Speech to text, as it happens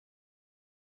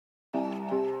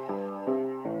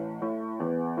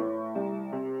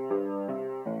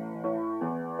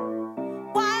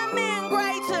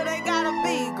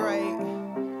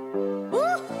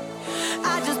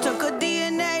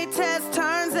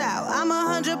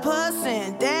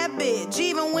100% that bitch.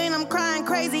 Even when I'm crying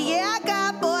crazy, yeah, I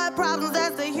got boy problems.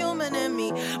 That's the human in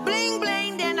me. Bling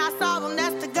bling, then I solve them.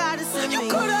 That's the goddess in me.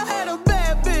 You coulda had a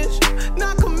bad bitch,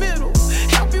 not committal.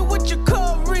 Help you with your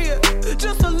career,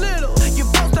 just a little. You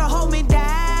supposed to hold me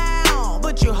down,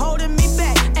 but you're holding me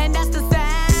back, and that's the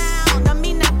sound of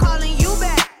me not calling you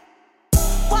back.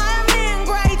 Why men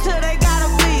gray till they gotta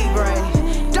be gray?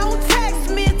 Don't text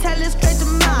me, tell it straight to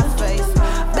my face.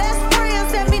 Best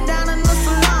friend set me down in the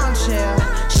salon chair.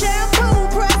 Shampoo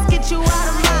press, get you out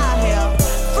of my hair.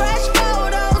 Fresh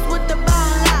photos with the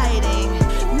bomb lighting.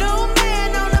 New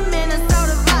man on the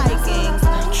Minnesota Vikings.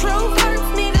 True hurts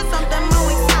needed something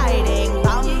more exciting.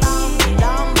 Bum bum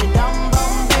dum dum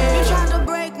bum. You tried to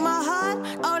break my heart,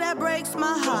 oh that breaks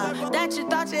my heart. That you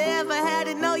thought you ever had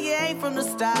it, no you ain't from the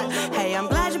start. Hey, I'm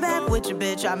glad you're back with your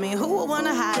bitch. I mean, who would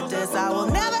wanna hide this? I will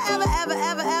never, ever, ever,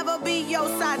 ever, ever be your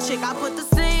side chick. I put the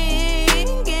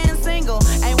singing single.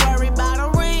 Ain't worried about a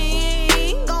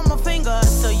ring on my finger.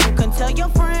 So you can tell your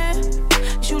friend,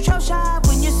 shoot your shot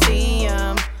when you see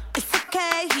him. It's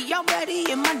okay, he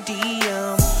already in my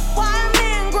DM. Why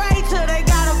men gray till they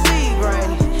gotta be gray?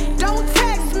 Don't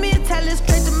text me, tell it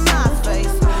straight to my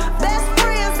face. Best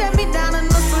friend set me down in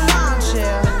the salon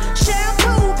chair.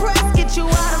 Shampoo press, get you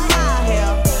out of my hair.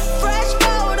 Fresh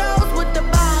photos with the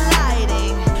bomb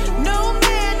lighting. New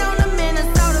man on the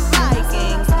Minnesota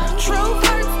Vikings. True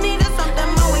hurts needed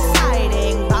something more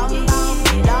exciting. Bum bum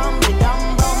dum dum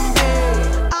bum bum.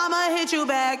 I'ma hit you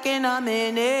back in a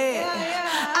minute.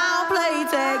 I don't play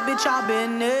tag, bitch, I've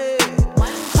been it.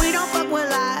 We don't fuck with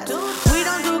lies, we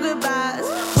don't do goodbyes.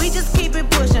 We just keep it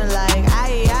pushing like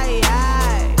aye, aye,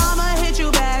 aye. I'ma hit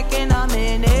you back in a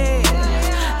minute.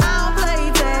 I don't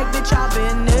play tag, bitch, I've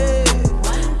been it.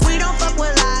 We don't fuck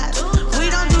with lies, we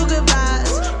don't do goodbyes.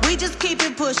 We just keep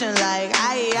it pushing like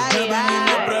aye, aye,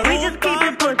 aye. We just keep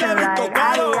it pushing like aye,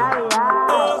 aye, aye.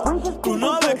 Tú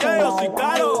no ves que yo soy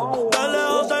caro. De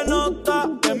lejos se nota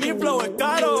que mi flow es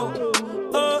caro.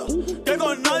 Que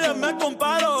con nadie me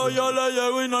comparo. Yo le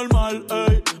llego y normal,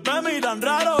 ey. Me miran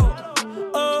raro,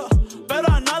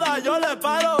 pero a nada yo le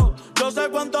paro. Yo sé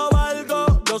cuánto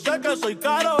valgo, yo sé que soy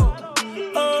caro,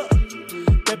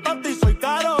 que pa' ti soy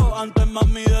caro. Antes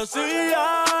mami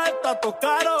decía, está todo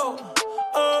caro.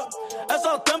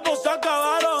 Esos tiempos se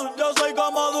acabaron. Yo soy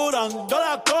como Durán, yo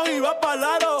la cojo y va pa'l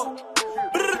aro.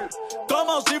 Brr,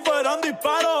 como si fueran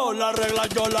disparos. La regla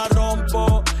yo la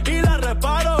rompo y la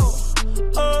reparo.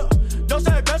 Yo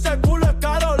sé que ese culo es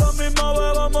caro. Lo mismo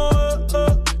bebamos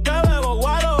que bebo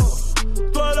guaro.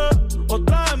 Tú eres,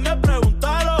 otra vez me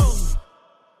preguntaron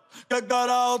 ¿qué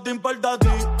carajo te importa a ti?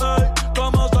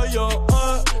 ¿Cómo soy yo?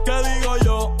 ¿Qué digo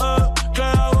yo? ¿Qué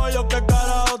hago yo? ¿Qué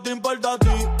carajo te importa a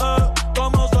ti?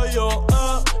 ¿Cómo soy yo?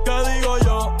 ¿Qué digo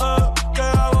yo? ¿Qué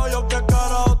hago yo? ¿Qué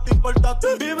carajo te importa a ti?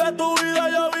 Vive tu vida,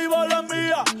 yo vivo la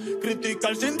mía.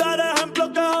 Criticar sin dar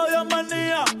ejemplo que odio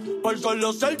manía. Por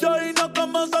solo ser yo y no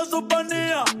como se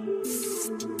suponía.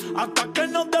 Hasta que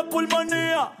nos dé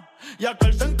pulmonía. Y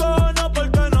aquel se encojona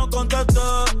porque no contesté.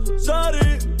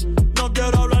 Sorry, no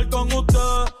quiero hablar con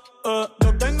usted.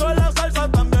 Yo tengo la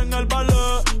salsa, también el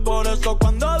ballet. Por eso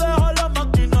cuando dejo la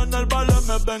máquina en el ballet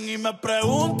me ven y me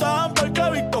preguntan por qué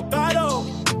he visto caro.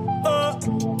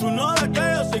 Tú no ves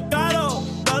que yo soy caro.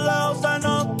 De lejos se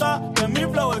nota que mi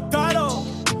flow es caro.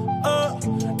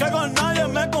 Que con nadie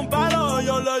me comparo.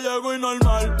 Yo le llego y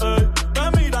normal,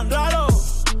 me miran raro,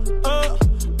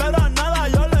 pero a nada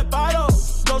yo le paro.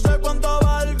 Yo sé cuánto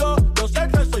valgo, yo sé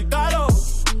que soy caro,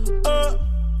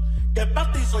 que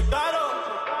pa' ti soy caro.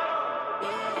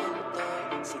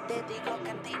 Si te digo que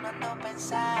en ti no ando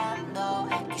pensando,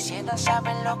 quisiera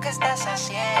saber lo que estás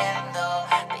haciendo.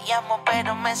 Te llamo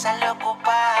pero me sale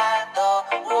ocupado.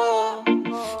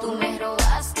 Tú me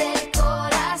robaste el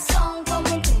corazón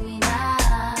como un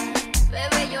criminal.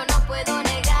 Bebé, yo no puedo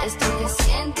negar esto que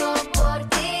siento por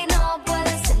ti, no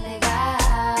puede ser legal.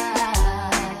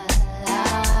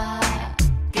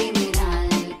 Criminal,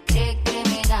 qué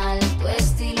criminal. Tu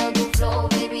estilo, tu flow,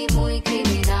 baby, muy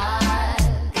criminal.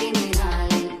 Criminal,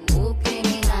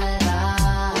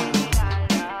 criminal.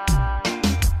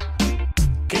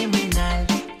 Criminal,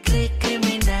 qué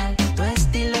criminal. Tu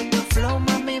estilo, tu flow,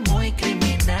 mami, muy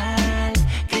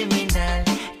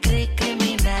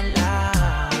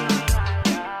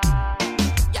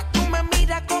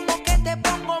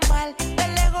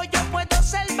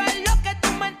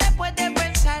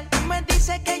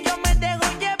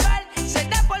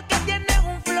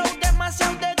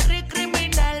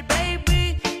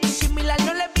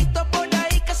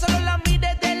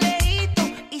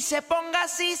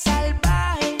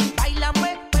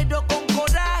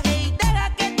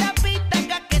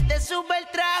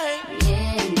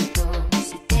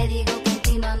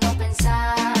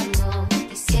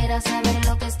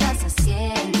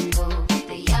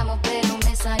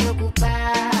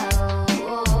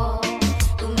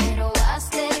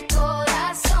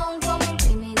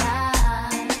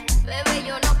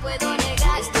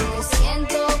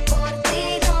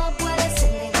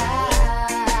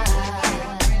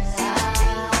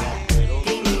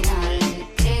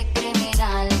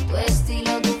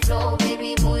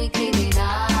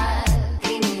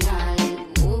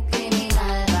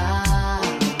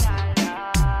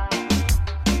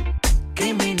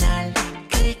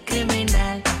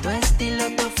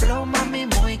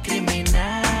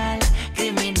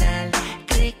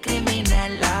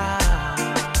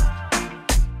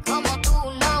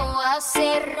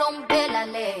se rompe la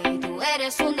ley. Tú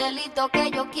eres un delito que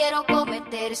yo quiero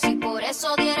cometer. Si por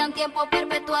eso dieran tiempo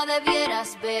perpetua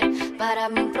debieras ver. Para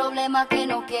mí un problema que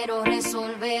no quiero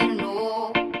resolver,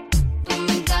 no. Tú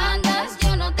me encantas,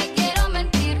 yo no te quiero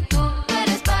mentir. Tú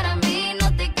eres para mí,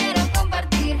 no te quiero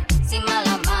compartir. Sin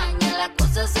mala maña, la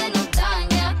cosa se nos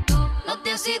daña. Tú no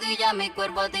te has ido y ya mi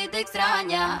cuerpo a ti te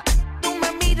extraña. Tú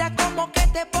me miras como que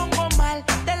te pongo mal.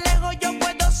 De lejos yo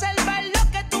puedo observar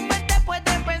lo que tu mente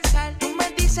puede pensar. Tú me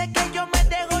dices que yo me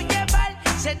dejo llevar.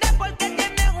 Será porque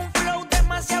tienes un flow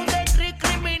demasiado de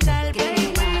criminal,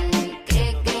 baby. Criminal,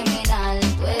 qué criminal.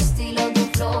 Tu estilo, tu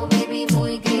flow, baby,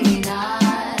 muy criminal.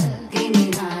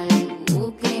 Criminal,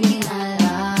 criminal.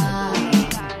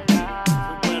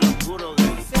 Súper oscuro que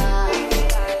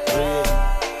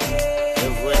 ¿qué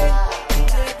fue?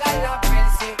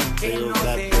 Que yo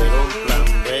capturé un plan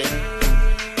B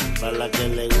para la que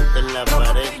le guste en la pared. Como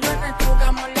tú y yo nos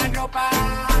jugamos la ropa.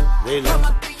 Dile. Como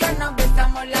tú y yo nos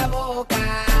besamos la boca.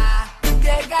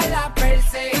 Llega la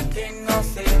perse que no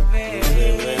se ve.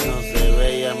 No se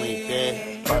ve y a mí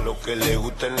qué. Pa' lo que le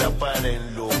guste en la pared,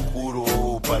 en lo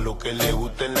oscuro. Pa' lo que le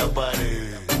guste en la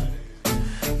pared.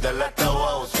 Dale hasta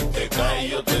abajo, si te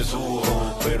caes yo te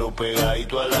subo. Pero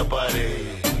pegadito a la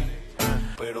pared.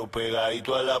 Pero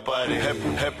pegadito a la pared.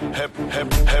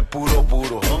 Es puro,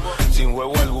 puro. Sin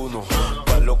huevo alguno.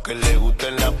 Pa' lo que le guste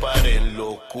en la pared, en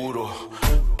lo oscuro.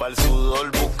 Pa' el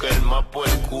sudor busca el mapa,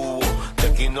 el cubo. De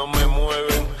aquí no me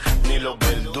mueven ni los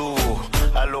verdugos.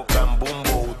 A los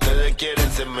cambumbos, ustedes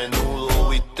quieren ser menudo.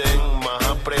 Visten más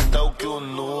apretado que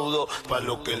un nudo. Pa'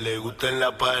 lo que le guste en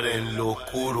la pared, en lo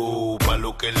oscuro. Pa'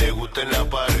 lo que le guste en la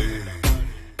pared.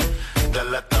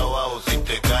 Dale hasta abajo, si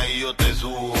te caes yo te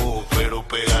subo. Pero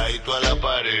pegadito a la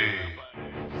pared.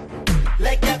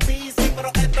 Like a busy,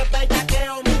 pero esto es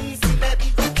bellaqueo, misi. Le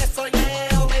digo que soy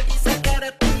Leo, me dice que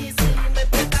eres busy. Me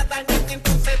empieza a dañar,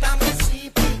 entonces dame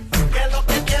shippy. Que lo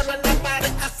que quiero en la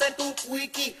pared, hacer tu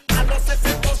wiki. A los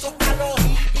 60, a los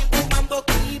hippies, fumando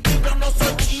kipi. Yo no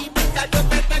soy chippy, ya yo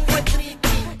te tengo el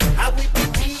tricky. A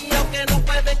wipipío, que no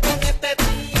puedes con este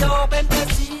tío.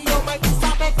 Bendecido, me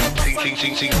gusta perfecto.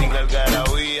 Sin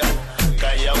algarabía,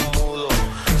 callao mudo,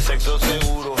 sexo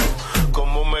seguro.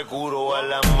 Como me curo, a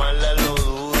la mala lo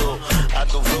dudo. A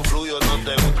tu flow fluyo, no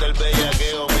te gusta el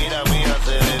bellaqueo. Mira, mira,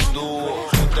 se desdúo.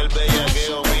 Gusta el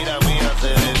bellaqueo, mira, mira, se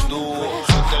desdúo.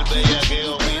 Gusta el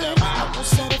bellaqueo, mira, mira. I'll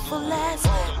settle for less.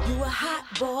 You a hot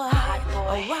boy,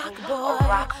 a rock boy,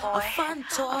 a fun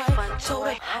toy,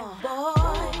 toy boy.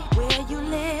 Where you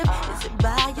live? Is it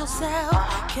by yourself?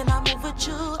 Can I move with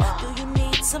you? Do you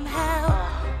need some help?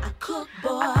 I cook,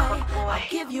 boy. I'll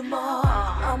give you more.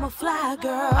 I'm a fly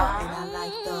girl, and I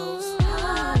like those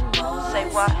hot boys. Say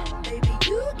what? Baby,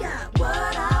 you got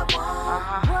what I want.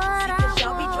 See, 'cause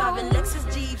y'all be driving Lexus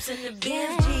Jeeps and the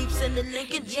Benz Jeeps and the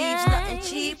Lincoln Jeeps, nothing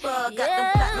cheaper. Got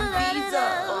them platinum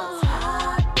visas.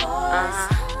 Hot boys,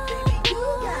 baby, you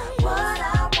got what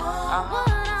I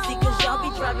want. See, 'cause y'all be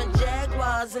driving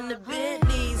Jaguars and the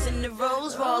Bentleys and the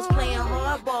Rolls Royce, playing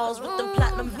hardballs with them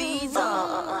platinum visas.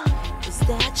 Is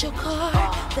that your car,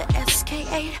 the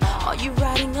SK8? Are you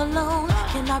riding alone?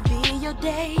 Can I be your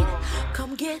date?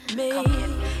 Come get me,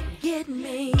 get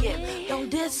me. Don't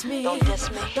diss me,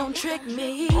 don't trick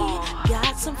me.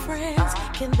 Got some friends,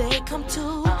 can they come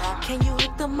too? Can you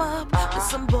hook them up with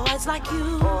some boys like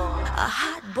you? A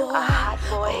hot boy,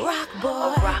 a rock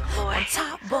boy, a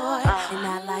top boy, and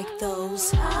I like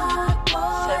those hot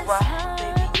boys. Say what?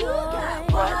 Baby, you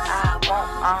got what I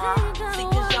want. See,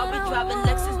 'cause y'all be driving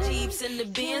Lexus Jeeps and the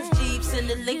Benz Jeeps and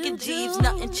the Lincoln Jeeps,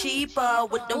 nothing cheaper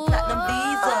with them platinum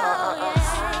visas.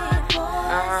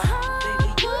 Baby,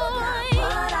 you got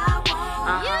what I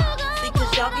want. See,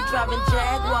 'cause y'all be driving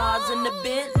Jaguars and the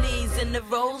Bentleys and the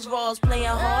Rolls Royce,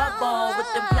 playing hardball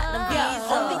with them platinum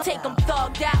visas. Only take them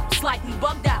thugged out, slightly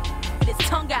bugged out, with his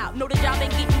tongue out. Know the job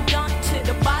ain't getting done till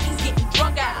the body's getting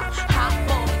drug out. Hot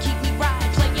boy, keep me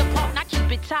right, play your part, not keep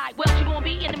it tight. Well, you gonna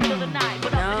be in the middle of the night.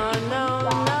 What up, No.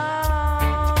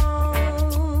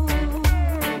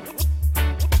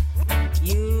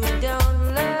 You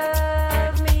don't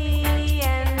love me,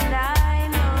 and I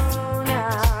know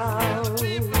now.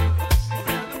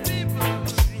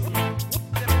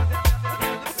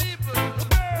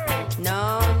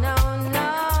 No.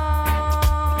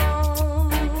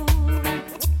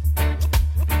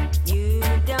 You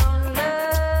don't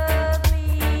love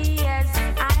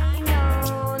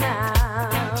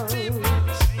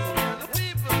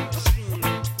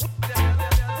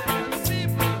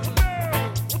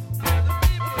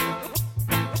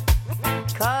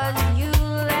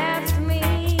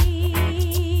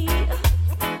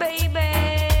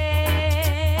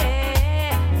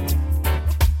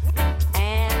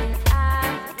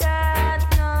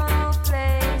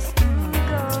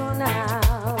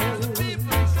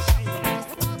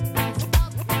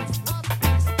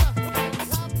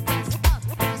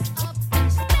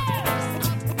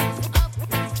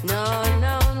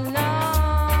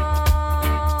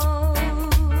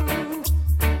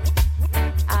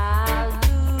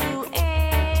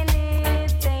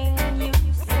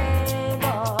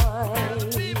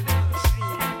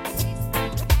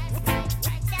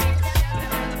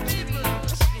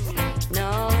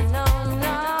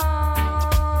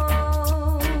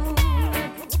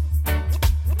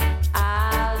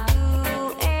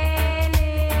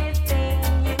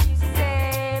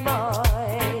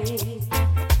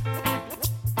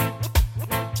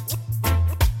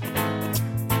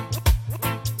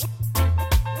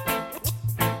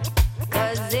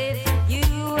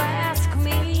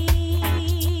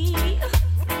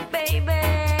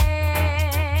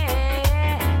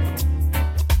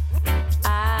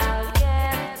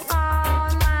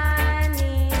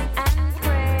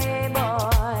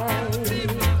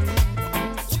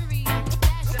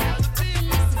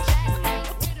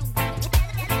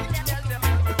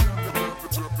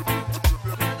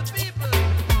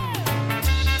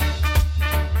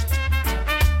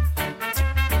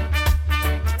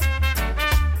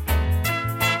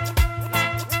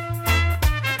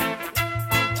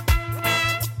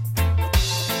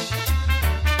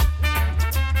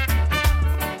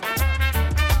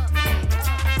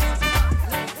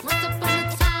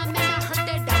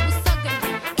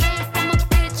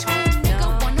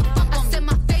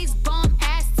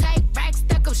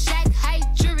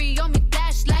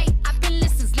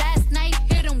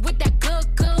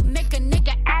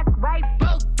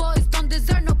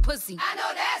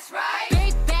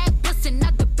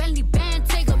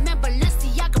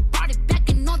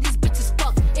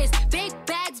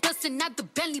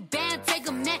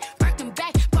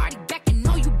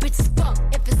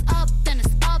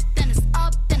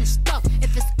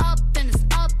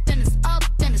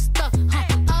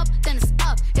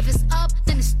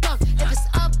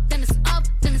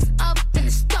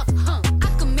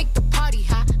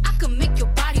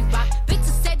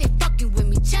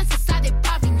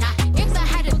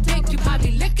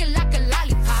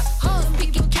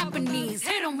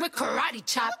karate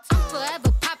chop. I'm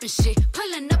forever popping shit,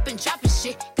 pulling up and dropping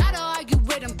shit. Gotta argue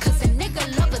with him, cause a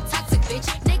nigga love a toxic bitch.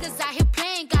 Niggas out here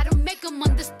playing, gotta make them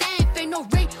understand. If ain't no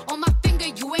ring on my finger,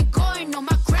 you ain't going on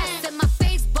my gram. Set my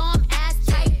face bomb, ass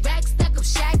tight, rack stack up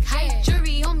shack height.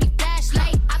 Jury on me,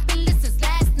 flashlight. I've been listening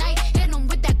last night. Hit him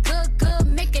with that good,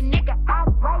 make a nigga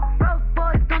outright. Broke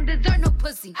boys don't deserve no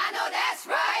pussy. I know that's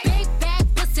right. Big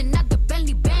bag pussy, not the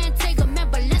Bentley band. Take a man,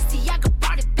 Balenciaga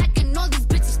brought it back, and all these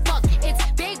bitches fuck.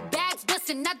 It's big bags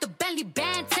bustin', not the Bentley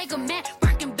band. Take a man,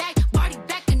 working back, body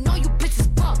back, and all you bitches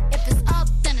fuck. If it's up,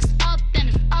 then it's up, then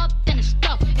it's up, then it's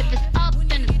stuck. If it's up,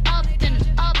 then it's up, then it's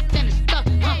up, then it's stuck.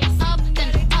 If it's up, then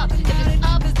it's up. If it's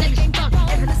up, then it's stuck.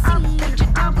 If it's up, then you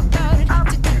talk about it.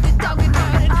 Talk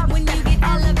about it. When you get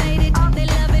elevated, they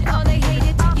love it or they hate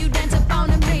it. You dance up on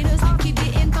them haters, keep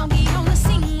getting funky on the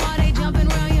scene while they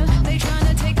jumping around you. They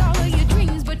tryna take all of your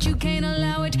dreams, but you can't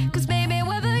allow it. Cause baby,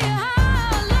 whether you're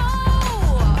high or low,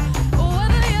 or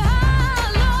whether you're high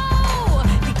or low,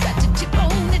 you got to chip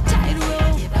on the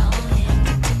tightrope.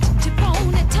 Chip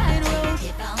on the tightrope.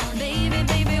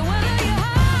 Baby, whether you're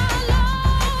high or low,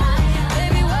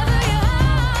 baby, whether you're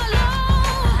high or low,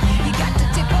 you got to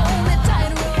chip on the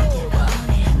tightrope.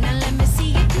 Now let me see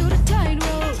you do the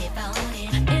tightrope.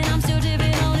 And I'm still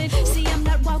dipping on it. See, I'm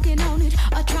not walking on it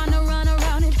or trying to run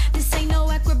around it. This ain't no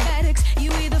acrobatics.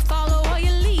 You either follow or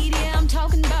you lead. Yeah, I'm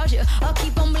talking about you. Or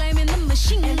keep on blaming the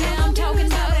machine. Yeah, I'm talking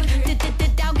about it.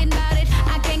 Talking about it.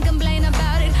 I can't complain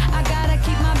about it. I gotta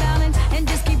keep my balance and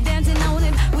just keep dancing on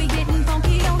it. We getting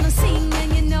funky on the scene,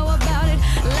 and you know about it.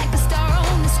 Like a star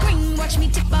on the screen. Watch me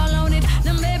tip all on it.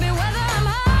 Now, baby, whether I'm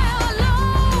high or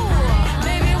low,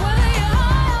 baby, whether you're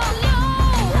high or low,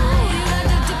 you got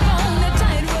to tip on the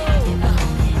tightrope.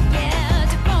 Yeah,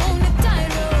 tip on the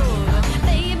tightrope.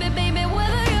 Baby,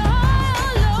 whether you're high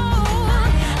or low,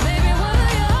 baby, whether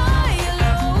you're high or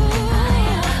low,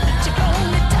 tip on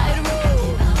the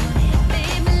tightrope.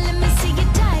 Baby, let me see your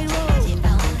tightrope.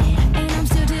 And I'm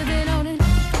still dipping on it.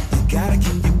 You gotta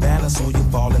keep your balance or you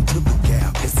fall into the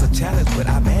gap. It's a challenge, but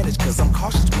I manage cause I'm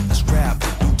cautious with the strap.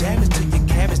 Do damage to your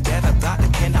cabbage that a doctor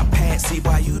cannot pass. See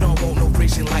why you don't want no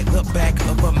friction like the back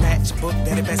of a matchbook.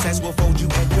 That if SS will fold you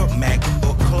and your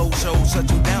MacBook. Close shows shut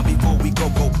you down before we go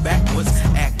backwards.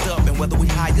 Act up, and whether we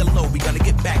high or low, we gonna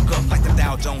get back up like the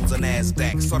Dow Jones and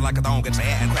NASDAQ. Sort of like a dog in your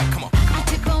hand and crack. Come on. I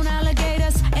tip on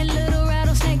alligators and little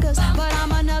rattlesnakers, but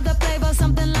I'm another flavor,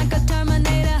 something like a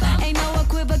Terminator. Ain't no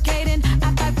equivocating.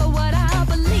 I fight for what I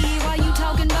believe. Why you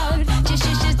talking about it?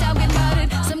 Just talking about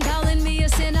it. Some calling me a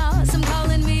sinner, some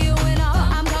calling me a winner.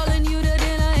 I'm calling you to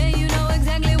dinner, and you know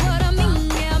exactly what I mean.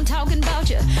 Yeah, I'm talking about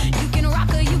you. You can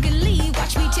rock or you can leave.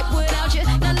 Watch me tip without you. No,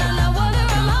 whether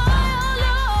I'm high or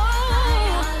low,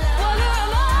 whether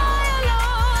I'm high or low,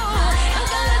 I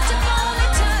gotta tip on the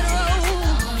tightrope.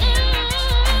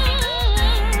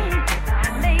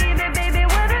 Baby,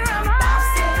 whether I'm high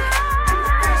or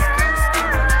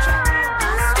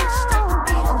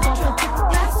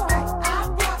That's right, I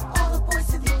brought all the boys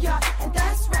to the yard, and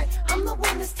that's right, I'm the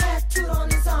one that's tattooed on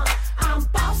his arm. I'm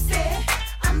bossy,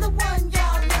 I'm the one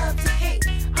y'all love to hate.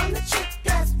 I'm the chick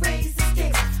that's raised the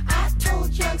stakes. I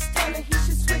told young Stunner he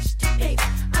should switch to 8.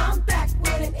 I'm back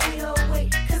with an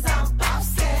 808, cause I'm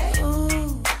bossy.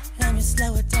 Ooh, let me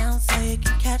slow it down so you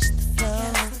can catch the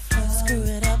flow. Screw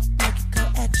it up, make it go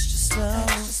extra slow.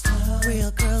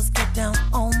 Real girls get down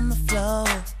on the floor.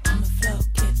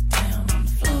 Get down on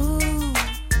the floor. Ooh,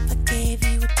 I gave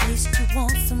you a taste, you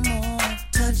want some more.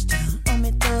 Touchdown, want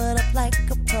me throw it up like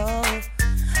a pro.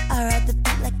 I ride the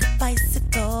beat like a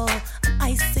bicycle. I'm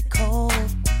icy cold.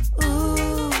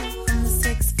 Ooh, from the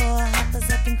 6'4" hoppers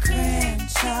up in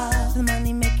Crenshaw, the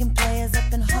money making players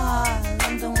up in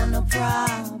Harlem don't want no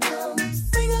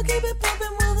problems. We gon' keep it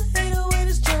pumping while the 808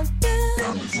 is jumping.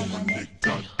 Diamonds on my neck,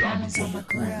 diamonds on my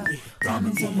grill.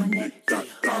 Diamonds on my neck,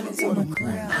 diamonds on my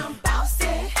grill. I'm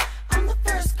bossy, I'm the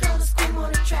first girl to scream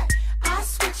on the track. I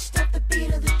switched up the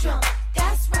beat of the drum.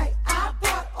 That's right, I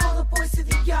brought all the boys to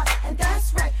the yard, and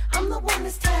that's right, I'm the one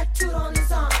that's tattooed on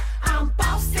his arm. I'm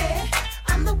bossy,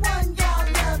 I'm the one y'all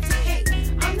love to hate.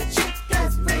 I'm the chick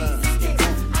that's raised the stakes.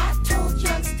 I told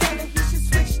young Stunner he should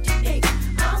switch to 8.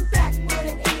 I'm back with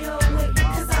an 808,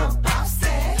 cause I'm bossy.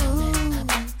 Ooh,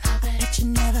 I bet you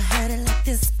never heard it like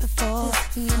this before.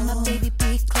 Me and my baby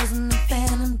be closing the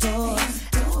phantom doors.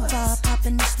 Bar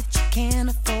popping this that you can't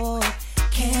afford.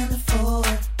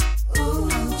 Ooh,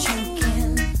 I'm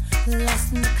choking,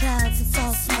 lost in the clouds, it's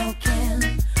all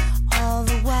smoking. All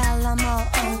the while I'm all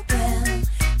open.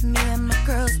 Me and my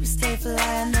girls, we stay fly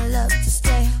and they love to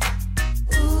stay.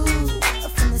 Ooh,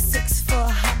 from the 6'4"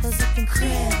 hoppers up in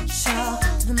Crenshaw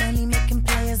to the money making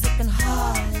players up in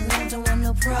Harlem. Don't want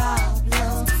no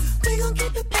problems. We gon'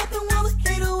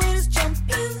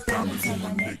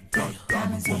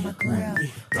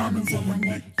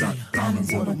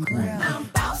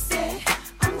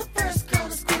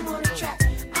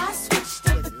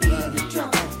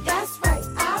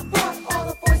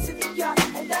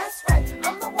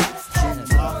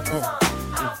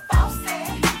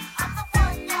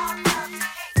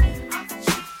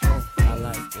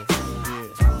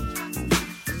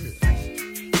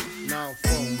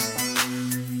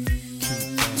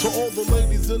 To all the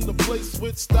ladies in the place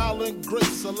with style and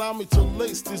grace, allow me to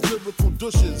lace these lyrical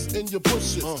douches in your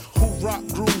bushes. Who rock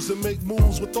grooves and make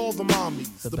moves with all the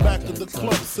mommies. The back of the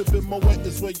club, sipping Moet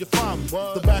is where you find me.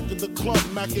 The back of the club,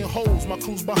 macking holes, my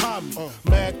crew's behind me.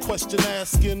 Mad question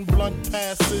asking, blunt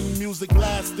passing, music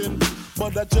blasting.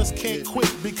 But I just can't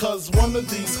quit because one of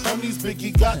these honeys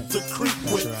Biggie got to creep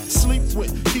with, sleep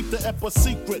with, keep the ep a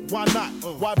secret. Why not?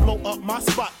 Why blow up my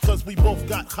spot? Cause we both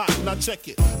got hot. Now check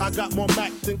it. I got more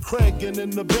Mac than Craig and in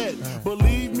the bed.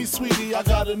 Believe me, sweetie, I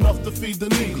got enough to feed the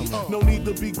needy. No need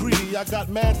to be greedy. I got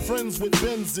mad friends with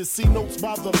Benzes. See notes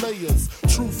by the layers.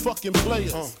 True fucking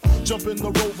players. Jump in the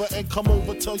Rover and come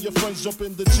over. Tell your friends jump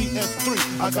in the GS3.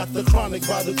 I got the chronic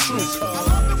by the tree. I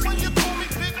love it when you call me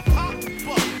Big Papa.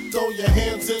 Throw your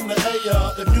hands in the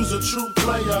air if you's a true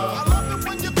player. I love it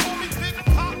when you call me Big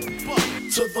Papa.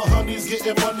 To the honeys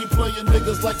getting money, playing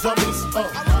niggas like dummies. I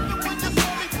love it when you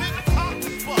call me Big Papa.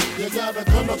 You got a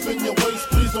gun up in your waist,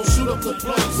 please don't shoot up the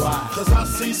place. Cause I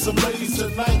see some ladies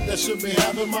tonight that should be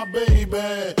having my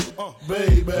baby.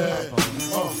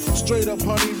 Straight up,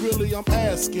 honey, really, I'm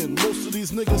asking. Most of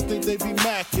these niggas think they be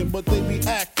macking, but they be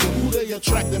acting. Who they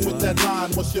attracting with that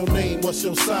line? What's your name? What's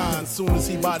your sign? Soon as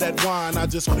he buy that wine, I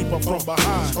just creep up from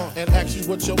behind and ask you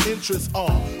what your interests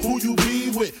are. Who you be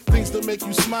with? Things to make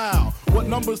you smile. What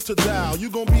numbers to dial? You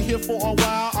gon' be here for a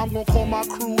while. I'm gon' call my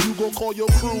crew. You gon' call your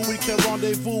crew. We can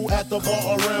rendezvous at the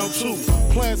bar around 2.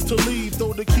 Plans to leave.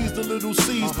 Throw the keys to little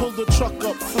C's. Pull the truck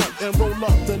up front and roll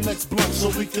up the next blunt so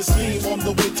we can steam on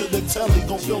the way to the telly.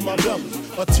 Gon' fill my belly.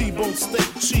 A T-bone steak,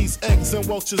 cheese, eggs, and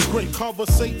Welch's grape.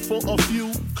 Conversate for a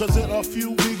few, cause in a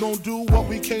few we gon' do what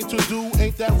we came to do.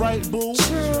 Ain't that right, boo?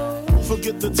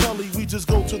 Forget the telly, we just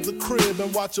go to the crib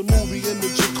and watch a movie in the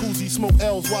jacuzzi. Smoke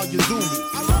L's while you do me.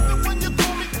 I love it when you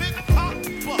call me Big Papa.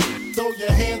 Throw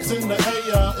your hands in the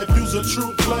air if you's a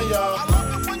true player. I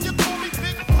love it when you call me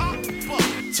Big Papa.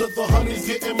 To the honeys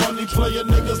getting money, playing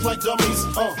niggas like dummies.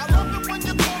 I love it when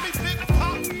you call me Big Papa.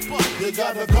 You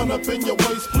got a gun up in your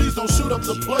waist, please don't shoot up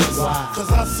the place.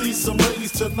 Cause I see some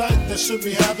ladies tonight that should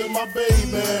be having my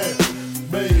baby.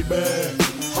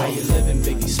 How you living,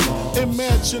 Biggie Smalls?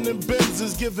 Imagining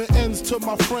Benzes giving ends to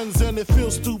my friends and it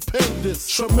feels stupendous.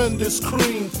 Tremendous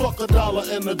cream, fuck $1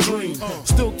 and a dream.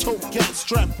 Still tote gas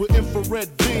strapped with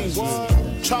infrared beams.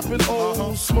 Chopping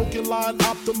O's, smoking line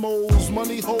optimals,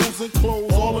 money holes and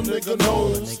clothes, all a nigga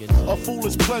knows. A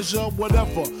foolish pleasure,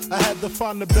 whatever. I had to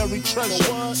find the buried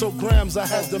treasure, so grams I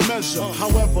had to measure.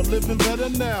 However, living better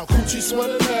now, coochie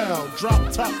sweater now. Drop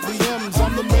top BMs,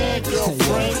 I'm the man,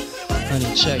 girlfriend.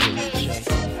 Honey, check it.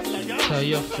 Tell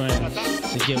your friends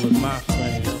to get with my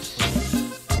friends.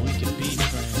 We can be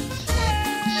friends.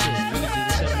 Shit, we can do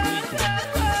this every weekend.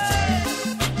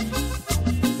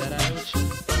 Is that alright with you?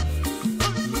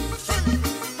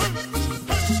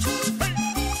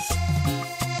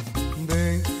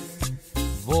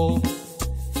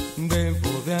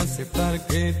 Debo de aceptar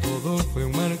que todo fue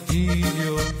un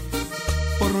martirio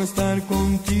por no estar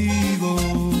contigo.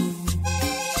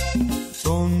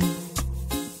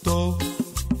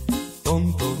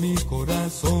 Tonto mi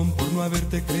corazón por no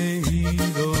haberte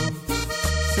creído,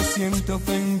 se siente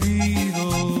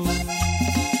ofendido.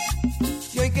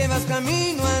 Y hoy que vas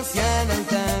camino hacia el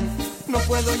altar, no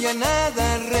puedo ya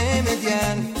nada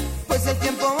remediar, pues el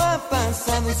tiempo ha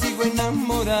pasado y sigo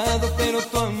enamorado, pero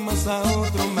tú amas a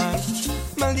otro más.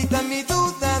 Maldita mi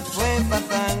duda fue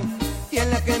fatal, y en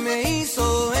la que me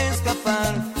hizo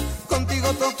escapar.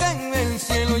 Contigo toca en el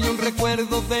cielo y un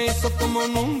recuerdo de eso como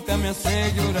nunca me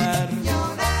hace llorar.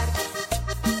 Llorar,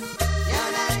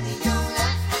 llorar y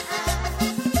llorar.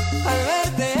 Al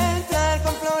verte entrar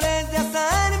con flores de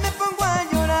azar me pongo a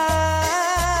llorar.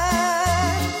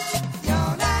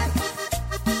 Llorar,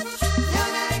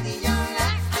 llorar y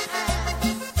llorar.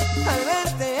 Al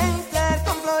verte entrar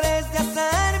con flores de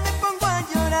azar me pongo a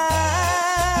llorar.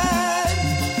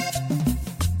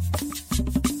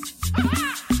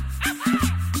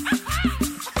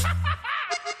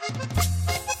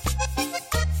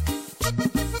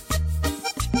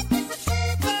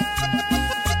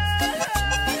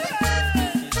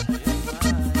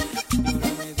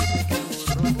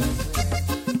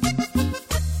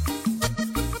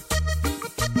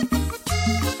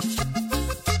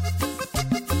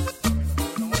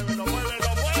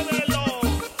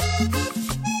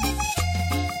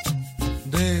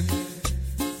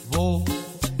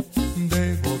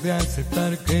 Debo de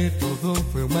aceptar que todo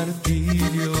fue un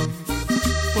martirio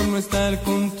por no estar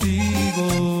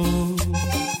contigo.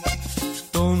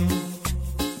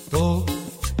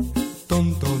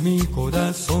 Tonto mi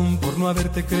corazón por no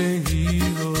haberte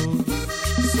creído,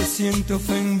 se siente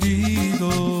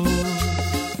ofendido.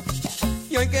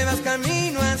 Y hoy que vas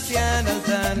camino hacia el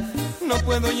altar, no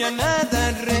puedo ya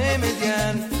nada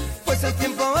remediar, pues el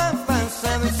tiempo ha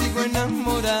pasado y sigo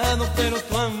enamorado, pero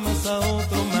tú amas a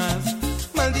otro más.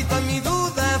 Maldita mi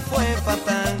duda fue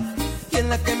fatal, y en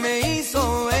la que me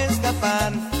hizo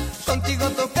escapar. Contigo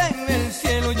toqué en el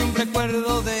cielo y un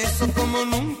recuerdo de eso como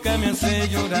nunca me hace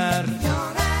llorar.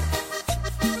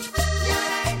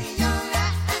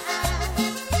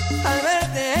 Al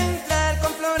verte entrar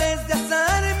con flores de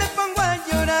azar me pongo a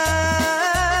llorar.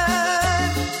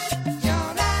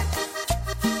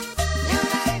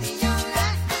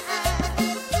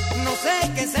 No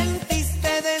sé qué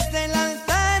sentiste desde el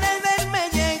altar al verme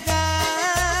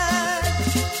llegar.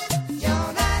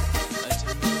 Llorar.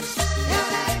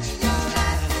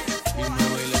 Y me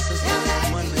bailas hasta el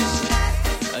amanecer.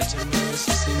 Ayer me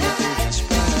besaste y no podías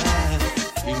parar.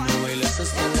 Y me bailas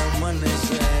hasta el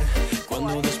amanecer.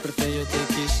 Cuando desperté yo te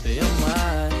quise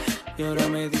llamar. Y ahora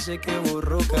me dice que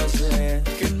borró casé,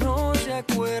 que no se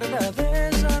acuerda de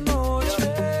esa noche.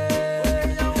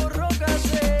 Ya borró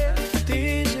casé.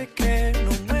 Dice que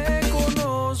no me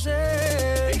conoce,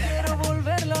 que quiero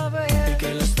volverla a ver. Y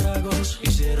que los tragos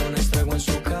hicieron estrago en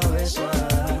su cabeza,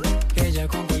 que ella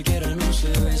con cualquiera no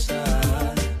se besa.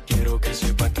 Quiero que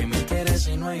sepa que me interesa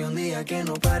y no hay un día que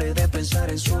no pare de pensar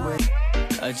en su vez.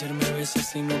 Ayer me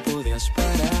besaste y no podías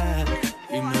parar.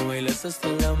 Y me bailaste hasta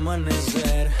el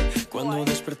amanecer. Cuando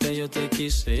desperté yo te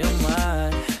quise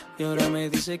llamar. Y ahora me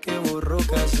dice que borró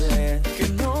casé, que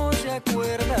no se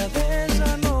acuerda de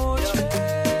esa noche.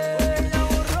 Ya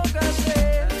borró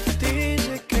casé.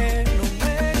 Dice que no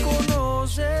me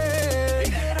conoce,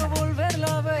 que quiero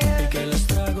volverla a ver. Y que los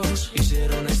tragos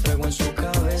hicieron estrago en su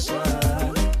cabeza,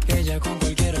 que ella con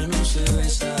cualquiera no se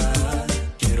besa.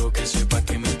 Quiero que sepa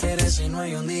que me interesa y no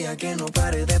hay un día que no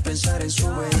pare de pensar en su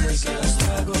belleza. Que los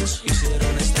tragos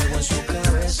hicieron estrago en su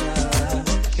cabeza,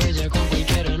 que ella con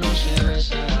cualquiera no se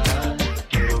besa.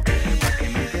 Quiero que sepa que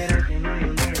me interesa y no hay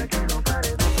un día que no pare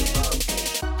de pensar.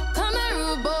 Come here,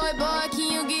 rude boy, boy, can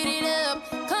you get it up?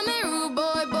 Come here, rude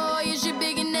boy, boy, is you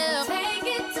big enough? Take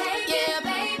it, yeah,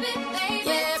 baby, baby,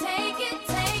 yeah, take it,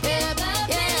 yeah,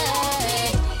 yeah.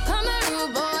 Come here,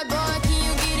 rude boy, boy, can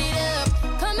you get it up?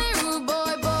 Come here, rude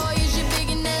boy, boy, is you big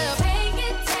enough? Take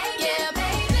it, yeah,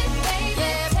 baby, baby,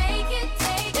 yeah, take it,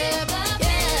 yeah,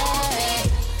 yeah.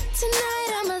 Tonight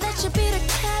I'ma let you be the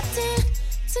captain.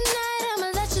 Tonight I'ma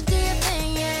let you do your thing,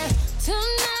 yeah.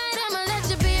 Tonight I'ma let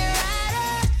you be a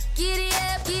rider. Giddy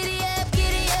up, giddy up,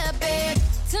 giddy up, babe.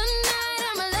 Tonight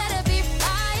I'ma let it be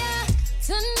fire.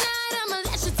 Tonight I'ma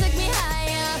let you take me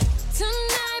higher.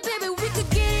 Tonight, baby, we could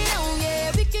get it on,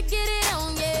 yeah. We could get it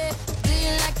on, yeah. Do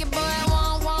you like it, boy?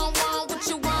 Want, what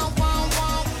you want,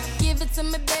 want. Give it to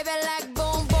me, baby, like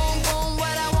boom, boom, boom.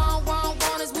 What I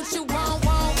want is what you want,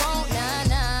 nah,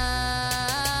 nah.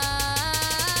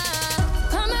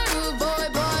 Come here, rude boy,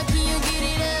 boy, can you get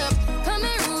it up? Come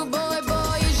here, rude boy,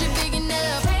 boy, is you big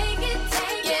enough? Take it,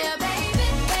 yeah, baby,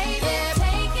 baby, yeah,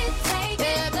 take it,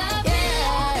 yeah,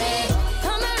 yeah.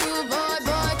 Come here, rude boy,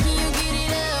 boy, can you get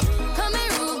it up? Come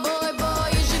here, rude boy, boy,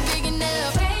 is you big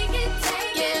enough? Take it,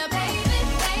 yeah, baby,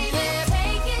 baby, yeah,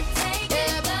 take it,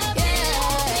 yeah, yeah.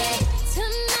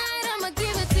 Tonight I'ma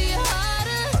give it to you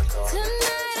harder.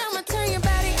 Tonight I'ma turn your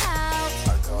body out.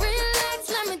 Relax,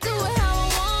 let me do it how I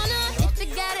wanna. If you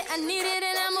got it, I need it,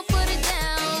 and I'ma put it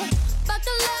down.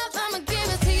 Buckle up, I'ma give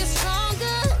it to you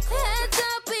stronger. Heads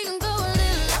up, we can go a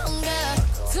little longer.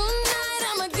 Tonight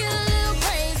I'ma get a little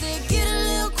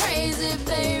crazy,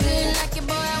 baby. Like it,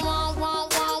 boy, I want,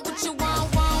 what you want.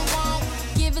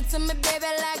 Give it to me,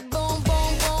 baby, like boom,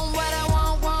 boom, boom. What I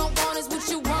want is what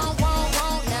you want,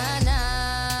 nah, nah.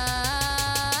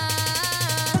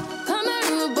 Come here,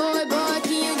 rude boy, boy,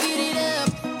 can you get it up?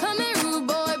 Come here, rude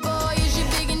boy, boy, is you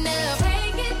big enough?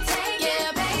 Take it,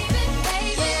 yeah, baby,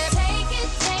 baby, yeah, take it,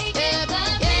 yeah,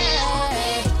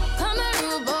 yeah. Come here,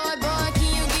 rude boy, boy, can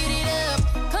you get it up?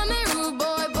 Come here, rude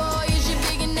boy, boy, is you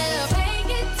big enough?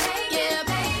 Take it, yeah,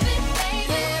 baby,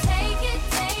 baby, yeah, take it,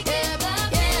 yeah,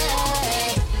 yeah.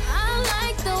 I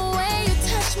like the way you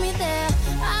touch me there.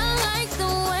 I like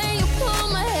the way you pull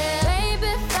my hair. Baby,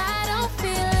 if I don't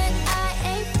feel it, I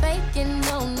ain't faking,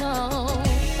 no.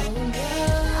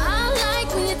 I like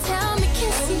when you tell me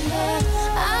kiss your hair.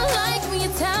 I like when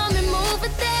you tell me move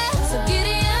it there. So get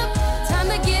it up, time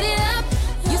to get it up.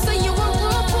 You say you want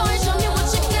more boy, show me what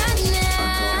you got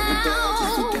now.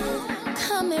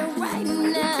 Come here right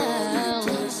now.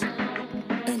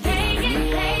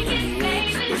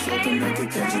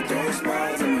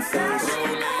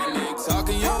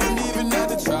 Talking, you don't even have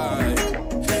to try.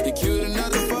 You're cute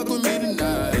enough to fuck with me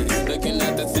tonight. Looking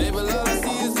at the table, all I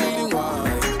see is only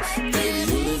wine. Baby,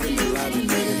 you living the life, and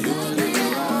nigga, you ain't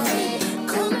living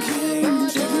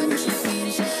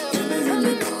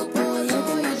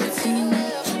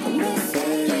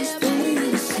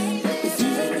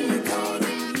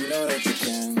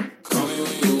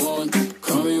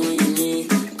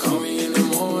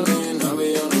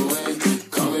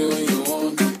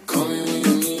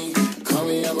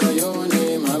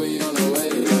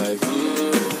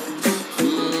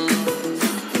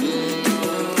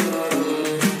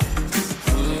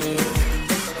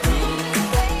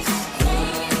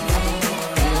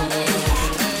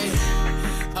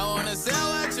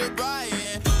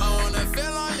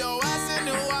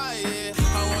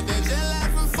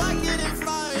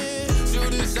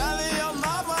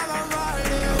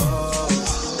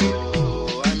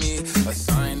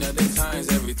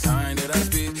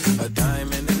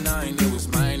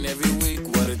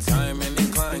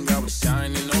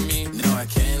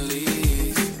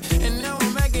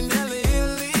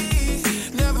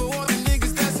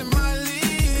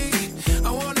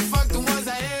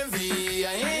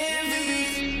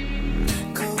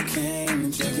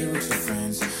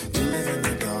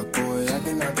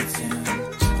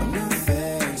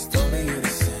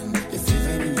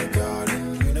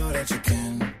that you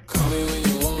can. Call me when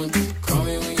you want, call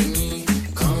me when you need.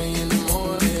 Call me in the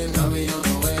morning, I'll be on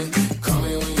the way. Call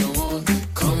me when you want,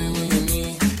 call me when you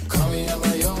need. Call me out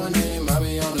by your name, I'll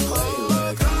be on the way.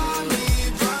 Like, call me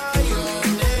by your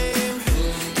name.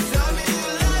 Tell me you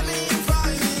love me,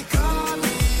 find me. Call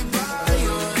me by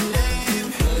your name.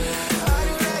 I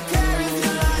do not care if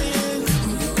you're lying.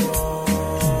 When you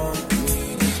want me,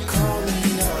 call me,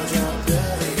 I'll drop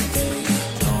everything.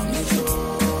 Don't need your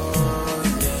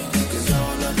name, 'cause I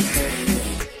don't love you, baby.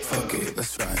 Fuck it,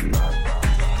 let's ride.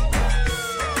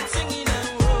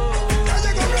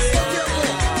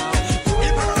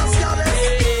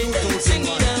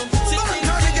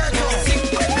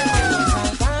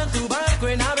 Saltar tu barco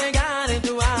y navegar en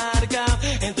tu arca,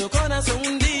 en tu corazón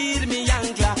hundir mi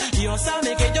ancla. Dios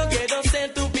sabe que yo quiero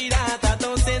ser tu pirata, tu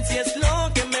ausencia es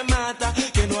lo que me mata.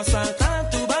 Quiero asaltar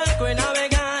tu barco y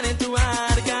navegar en tu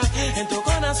arca, en tu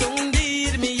corazón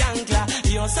hundir mi ancla.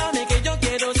 Dios sabe que yo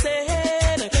quiero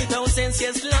ser, tu ausencia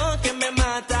es lo que me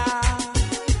mata.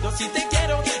 Yo sí te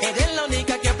quiero, eres la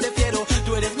única que prefiero.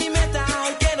 Tú eres mi meta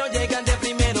y quiero llegar de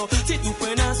primero. Si tú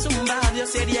fueras un bar, yo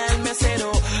sería el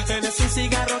mesero. Eres un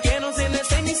cigarro que no se le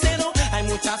cenicero. Hay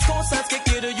muchas cosas que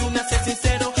quiero y una ser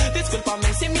sincero.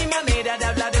 Discúlpame si mi manera de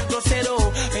hablar es grosero,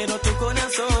 pero tu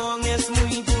corazón es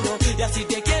muy puro. Y así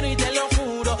te quiero y te lo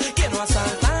juro. Quiero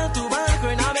asaltar tu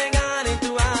barco y navegar en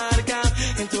tu arca,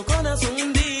 en tu corazón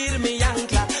hundir mi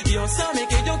ancla. Dios sabe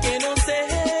que yo quiero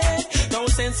ser, tu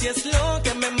ausencia es lo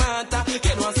que me mata.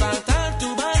 Quiero asaltar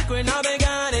tu barco y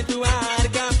navegar en tu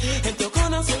arca, en tu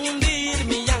corazón hundir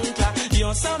mi ancla.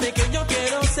 Dios sabe que yo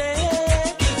quiero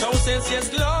ser, tu ausencia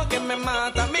es lo que me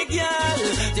mata. Miguel,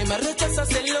 si me rechazas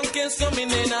en lo que es con mi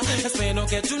nena, espero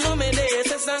que tú no me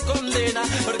des esa condena,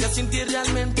 porque sin ti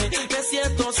realmente me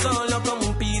siento solo como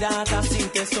un pirata sin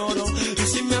tesoro. Y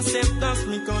si me aceptas,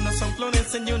 mi corazón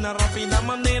florece de una rápida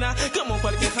manera, como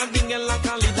cualquier jardín en la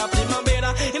cálida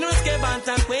primavera. Y no es que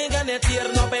Bantan juega de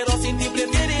tierno, pero sin ti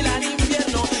prefiero ir al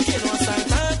infierno. Quiero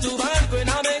asaltar tu barco y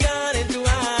navegar en tu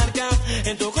arca,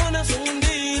 en tu corazón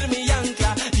hundir mi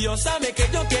ancla. Dios sabe que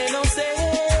yo quiero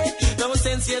ser, tu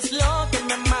ausencia es lo que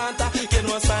me mata.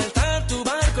 Quiero asaltar tu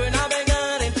barco y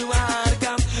navegar en tu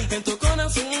arca, en tu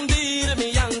corazón hundir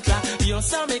mi ancla. Dios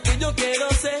sabe que yo quiero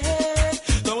ser,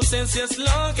 tu ausencia es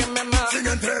lo que me mata. Sin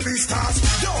entrevistas,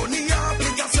 yo ni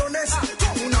aplicaciones.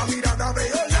 Con una mirada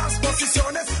veo las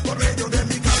posiciones. Por medio de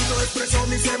mi canto expreso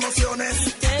mis emociones.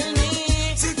 Tell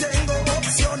me si tengo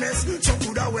opciones. So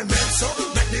curado en verso,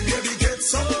 make the baby get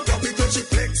so. Love it when she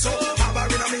flex so. Have her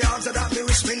in my arms so that me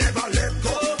wish me never let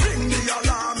go. Bring the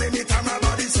alarm anytime my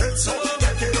body said so. Te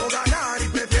quiero ganar y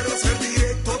prefiero ser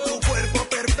directo. Tu cuerpo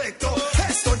perfecto,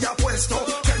 estoy apuesto.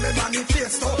 Que me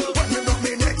manifiesto. When me rock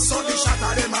me next so, the shot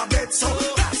of them a bet so.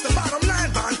 That's the bottom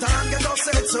line, Bantan, get us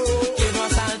set so. quiero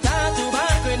asaltar tu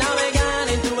barco y navegar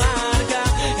en tu arca,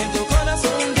 en tu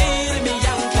corazón hundir mi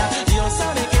ancla. Dios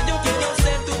sabe que yo quiero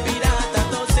ser tu pirata,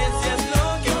 tu ausencia es lo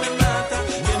que me mata.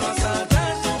 Quiero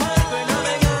asaltar tu barco y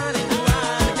navegar en tu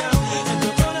arca, en tu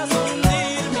corazón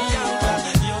hundir mi ancla.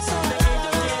 Dios sabe que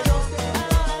yo quiero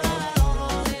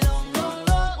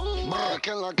Más que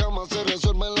en la cama se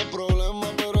resuelven los problemas,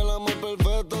 pero el amor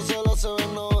perfecto solo se ve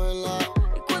en novela.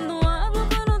 Y cuando hablo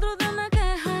con otro te me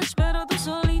quejas, pero tú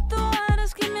solito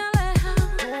eres quien me aleja.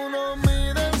 Tú no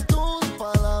mires tus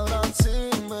palabras si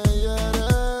me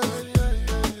hieres.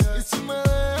 Y si me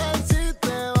dejas, si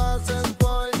te vas es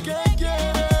porque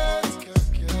quieres.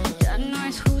 Ya no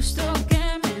es justo que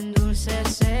me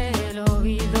endulces el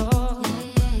oído,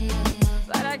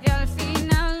 para que al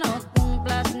final no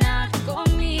cumplas nada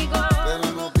conmigo.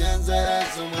 Pero no pienses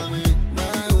eso, mami,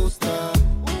 me gusta.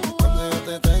 Cuando yo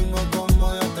te tengo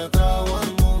como yo te trago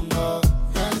al mundo.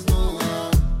 Desnuda,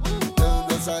 de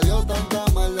donde salió tanta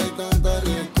maldad y tanta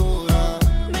ricura.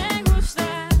 Me gusta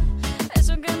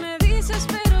eso que me dices,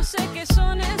 pero sé que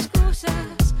son excusas.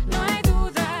 No hay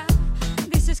duda,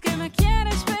 dices que me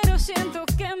quieres, pero siento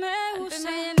que me gusta. Antes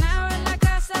me llenaba en la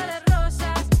casa de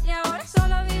rosas y ahora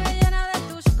solo vive llena de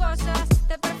tus cosas.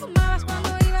 Te perfumabas cuando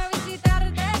iba a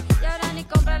visitarte y ahora ni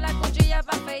compras la cuchilla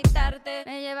para afeitarte.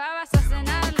 Me llevabas a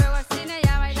cenar, luego al cine y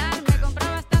a bailar. Me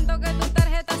comprabas tanto que tu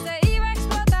tarjeta se iba a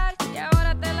explotar y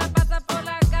ahora te la pasas por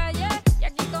la calle y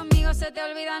aquí conmigo se te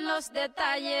olvidan los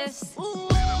detalles.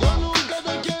 Yo nunca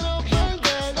te quiero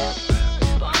perder.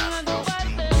 Ponme tu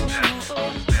parte, vamos a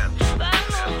hablar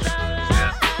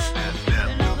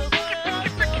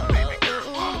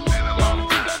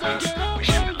de lo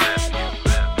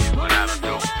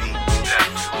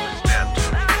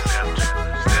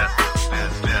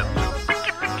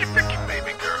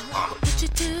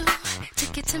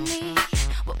que to me?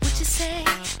 What would you say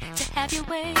to have your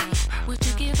way? Would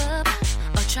you give up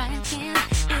try again.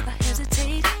 If I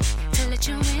hesitate to let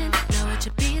you in, know would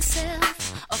you be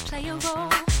yourself or play a role?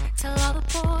 Tell all the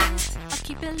boys I'll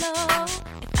keep it low.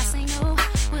 If I say no,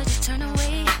 would you turn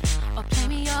away or play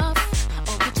me off,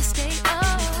 or would you stay?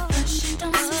 Oh, if the first you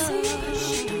don't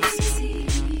succeed,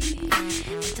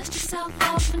 dust yourself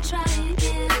off and try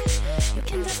again. You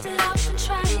can dust it off and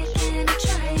try again, and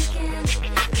try again.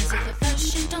 'Cause if the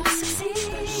first you don't succeed,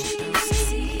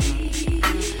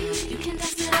 you can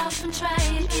dust it off and try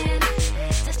again.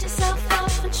 Dust yourself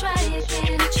off and try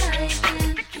again, and try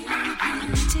again.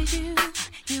 I'm into you,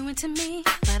 you into me,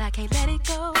 but I can't let it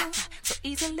go so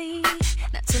easily.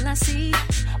 Not till I see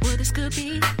what this could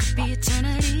be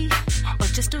eternity or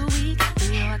just a week. We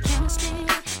know our chemistry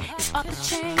is off the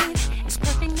chain. It's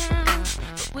perfect now,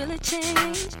 but will it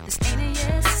change? This ain't a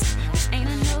yes, this ain't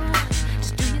a no.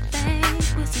 Just do your thing,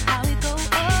 we'll see how it goes.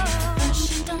 Oh,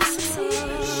 first you don't succeed.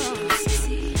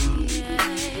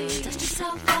 Dust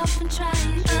yourself off and try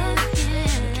again.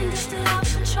 You can dust it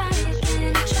off and try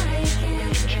again, and try again.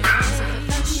 So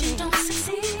first you don't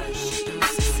succeed.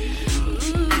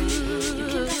 You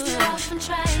can dust it off and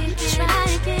try again. Try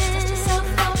again. Dust yourself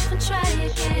off and try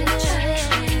again, and try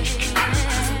again.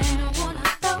 So you don't wanna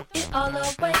throw it all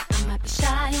away. I might be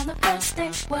shy on the first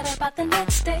day. What about the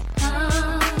next day? I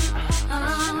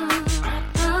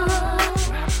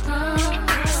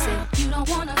said you don't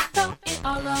wanna throw it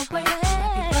all away.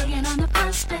 Might be bugging on the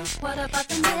first day. What about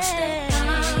the next day?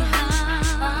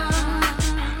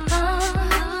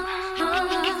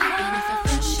 And if at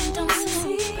first you don't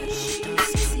succeed,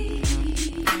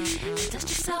 dust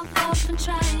yourself off and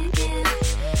try again.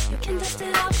 You can dust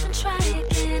it off and try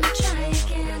again, and try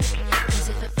again. 'Cause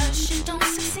if at first you don't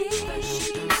succeed,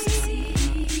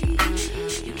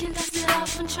 you can dust it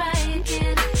off and try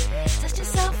again. Dust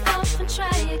yourself off and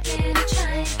try again, and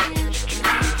try again.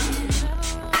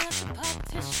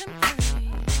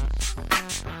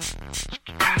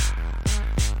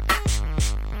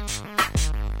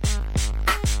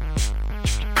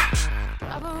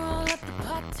 Rubber roll up the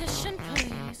partition,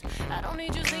 please. I don't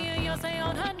need you seeing your say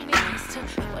on her knees. Took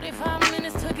 45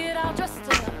 minutes to get all dressed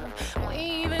up. We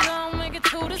ain't even gonna make it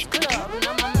to this club.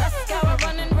 Now my mascara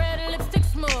running, red lipstick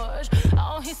smudge.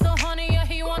 Oh, he's so honey, yeah,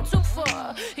 he want too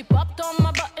far. He popped on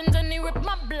my buttons and he ripped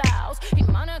my blouse. He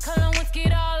Monica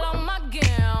Lewinsky'd all on my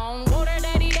gown. Whoa, that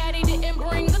daddy didn't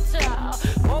bring the towel.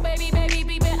 Oh, baby,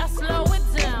 I slow it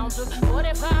down. Took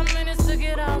 45 minutes to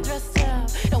get all dressed up.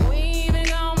 And we ain't even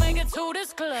gonna make it to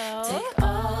this club. Take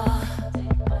all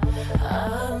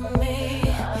of me.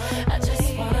 I just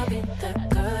wanna be the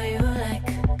girl you like.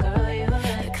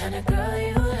 The kind of girl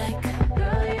you like.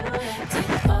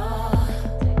 Take all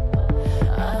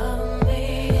of me.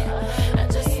 I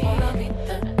just wanna be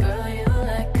the girl you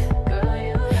like.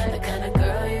 The kind of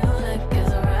girl you like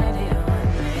is right here with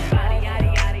me.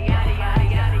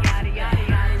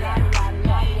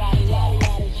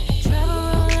 Travel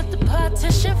roll up the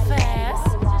partition fast.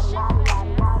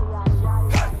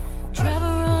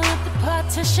 Travel roll up the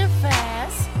partition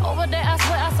fast. Over there, I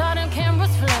swear I saw them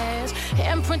cameras flash.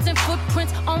 Handprints and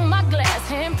footprints on my glass.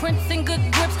 Handprints and good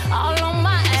grips all on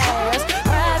my ass.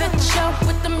 Private show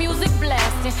with the music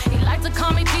blasting. He like to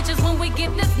call me Peaches when we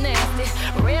get this nasty.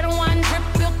 Red wine drip,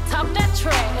 built top that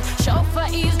trash. Chauffeur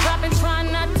eavesdropping,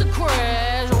 trying not to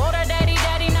crash. Water daddy,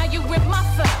 now you rip my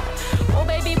fat. Oh,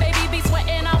 baby, be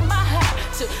sweating out my hat.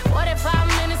 Took 45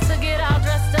 minutes to get all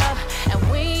dressed up. And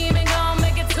we ain't even gonna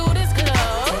make it to this club.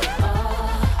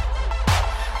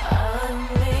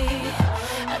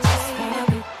 I just wanna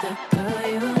be the girl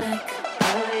you like.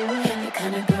 The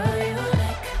kind of girl you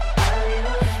like.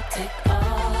 Take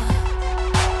all of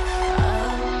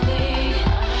me.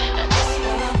 I just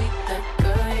wanna be the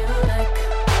girl you like.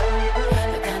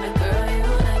 The kind of girl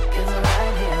you like is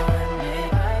right here with me.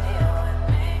 Right here with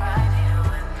me. Right here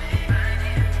with me. Right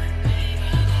here with me.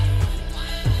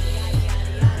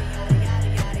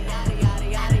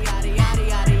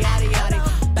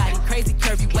 Body crazy,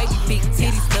 curvy, wavy, big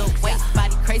titties, little waist.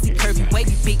 Body crazy, curvy,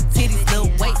 wavy, big titties,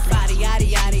 little waist. Body yaddy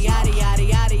yaddy yaddy yaddy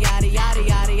yaddy yaddy yaddy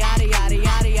yaddy yaddy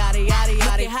yaddy yaddy yaddy yaddy.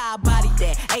 Look at how I bodied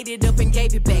that, ate it up and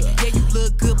gave it back. Yeah, you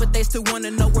look good, but they still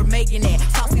wanna know we're making that.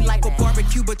 Saucy like a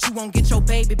barbecue, but you won't get your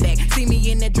baby back. See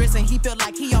me in that dress and he felt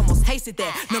like he almost tasted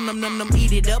that. Num,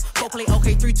 eat it up. Go play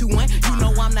okay, 3, 2, 1. You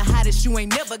know I'm the hottest, you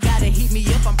ain't never gotta heat me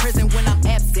up. I'm present when I'm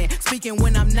absent, speaking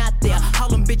when I'm not there. Call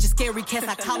them bitches scary cats,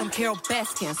 I call them Carol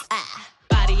Baskins.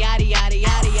 Body yaddy yaddy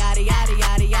yaddy yaddy yaddy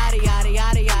yaddy yaddy yaddy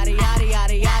yaddy yaddy yaddy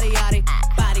yaddy yaddy yaddy.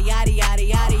 Body yaddy yaddy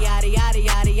yaddy yaddy yaddy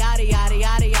yaddy yaddy yaddy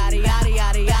yaddy yaddy yaddy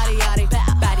yaddy yaddy yaddy.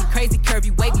 Body crazy,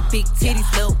 curvy, wavy, big titties,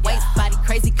 little waist. Body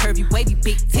crazy, curvy, wavy,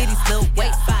 big titties, little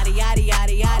waist. Body yaddy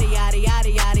yaddy yaddy yaddy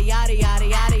yaddy yaddy yaddy yaddy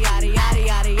yaddy.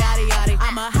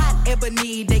 ever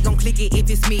need, they gon' click it if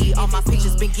it's me. All my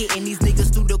pictures been getting these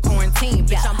niggas through the quarantine.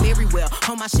 Bitch, I'm very well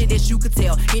on my shit, as you could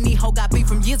tell. Any hoe got beef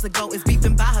from years ago is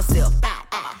beefing by herself.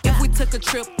 If we took a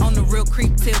trip on the real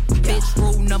creep tip, bitch,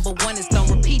 rule number 1 is don't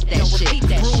repeat that shit.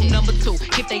 Rule number 2,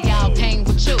 if they all came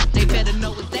with you, they better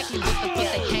know exactly what the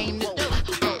fuck they came to do.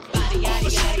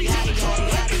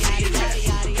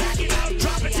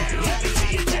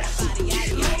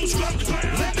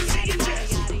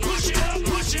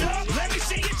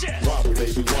 Wobble,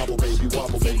 baby, wobble, baby,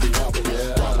 wobble, baby, wobble,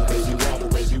 yeah. Wobble, baby, wobble,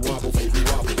 baby, wobble, baby,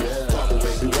 wobble, yeah. Wobble,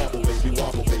 baby, wobble, baby,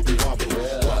 wobble, baby, wobble,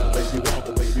 yeah. Wobble, baby,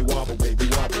 wobble, baby, wobble, baby,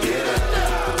 wobble, yeah.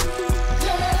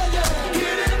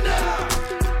 Get in now,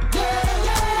 get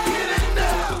in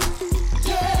now,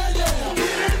 get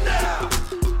in now,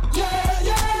 yeah,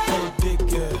 yeah. Hey, big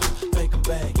girl, make 'em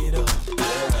bag it up,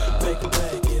 make 'em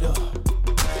bag it up.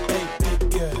 Hey, big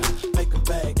girl, make 'em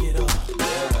bag it up,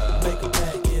 make 'em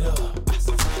bag it up.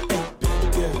 Hey, big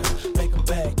girl, make 'em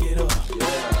bag it up,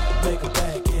 make 'em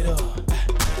bag it up.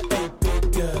 Hey, big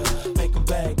girl, make 'em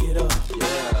bag it up,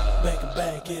 make 'em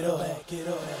bag it up, back it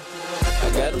up. I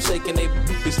got them shaking they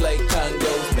boobies like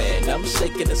Congos, man. I'm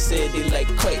shaking the city like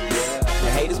quakes. The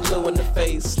haters blue in the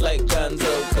face like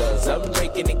Gonzo, cause I'm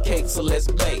breaking the cake, so let's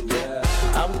bake.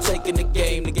 I'm taking the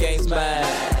game's mine.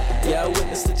 Yeah, I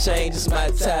witnessed the change, it's my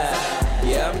time.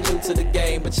 Yeah, I'm new to the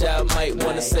game, but y'all might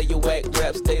wanna say you whack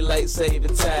raps, daylight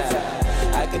saving time.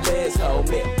 I can dance,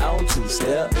 homie, I don't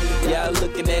two-step. Y'all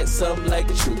looking at something like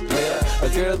a true player. A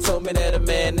girl told me that a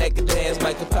man that can dance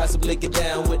might could possibly get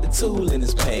down with the tool in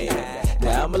his pants.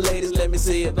 Now I'm a ladies, let me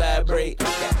see it vibrate.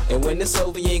 And when it's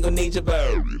over, you ain't gon' need your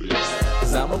bird.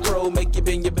 Cause I'm a pro, make you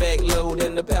bend your back low,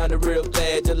 then the pound it real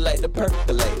bad, just like the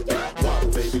percolate.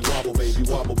 Wobble, baby, wobble, baby,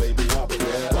 wobble, baby, wobble,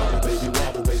 yeah. Wobble, baby,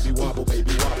 wobble, baby, wobble,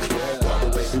 baby, wobble, yeah.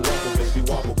 Wobble, baby, wobble, baby,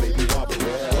 wobble, baby, wobble,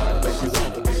 yeah. Wobble, baby,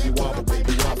 wobble, baby, wobble,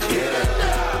 baby, wobble, yeah. Get in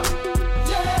now,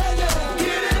 yeah, yeah.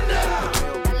 Get in now,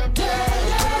 yeah,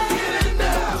 yeah. Get in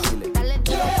now,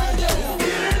 yeah, yeah.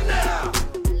 Get in now,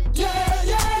 yeah,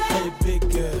 yeah. Hey, big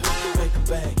girl, make 'em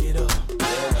bag it up,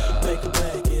 make 'em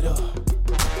bag it up.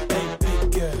 Hey, big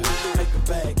girl, make 'em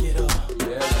bag it up,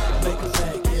 make 'em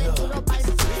bag it up.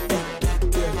 Hey, big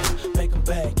girl, make 'em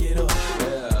bag it up,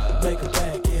 make 'em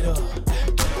bag it up.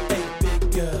 Hey, big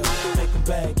girl, make 'em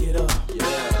bag it up,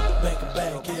 make 'em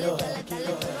bag it up.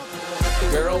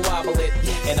 Girl, wobble it,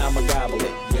 and I'ma gobble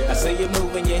it. I see you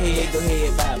moving your head, go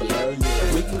ahead, bobble it.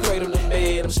 We can cradle the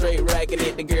bed, I'm straight racking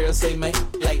it. The girl say, man,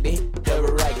 like the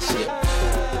double racket shit.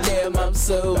 Damn, I'm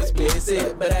so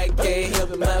explicit, but I can't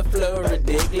help it, my flow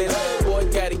ridiculous. Boy,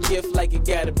 got a gift like it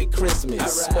gotta be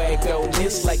Christmas. Swag on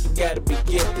this like it gotta be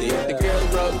gifted. The girls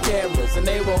brought cameras, and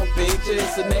they want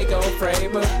pictures, and they gon'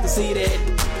 frame them. See that?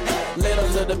 Little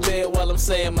to the bed while I'm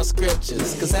saying my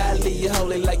scriptures. Cause I leave you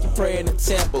holy like you pray in the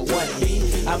temple. One me,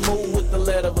 I move with the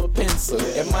letter of a pencil.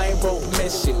 If my won't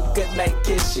miss you, good night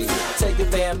kiss you. Take a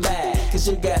damn back, cause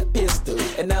you got pistol.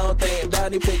 And I don't think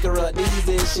Donnie pick her up these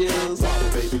issues. Wobble,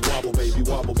 baby, wobble, baby,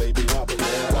 wobble, baby, wobble,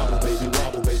 yeah. Wobble, baby,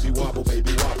 wobble, baby, wobble,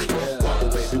 baby, wobble, yeah. Wobble,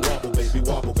 baby, wobble, baby,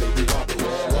 wobble, baby, wobble,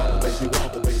 yeah. Wobble, baby,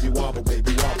 wobble, baby, wobble,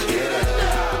 baby, wobble, yeah. Get in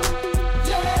now,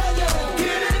 yeah, yeah.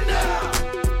 Get in now,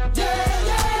 yeah,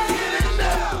 yeah. Get in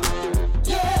now,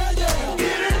 yeah, yeah.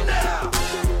 Get in now,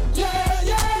 yeah,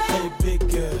 yeah. Hey, big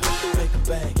girl, make 'em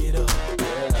bag it up,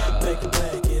 make 'em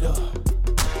bag it up.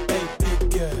 Hey, big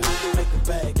girl, make 'em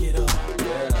bag it up,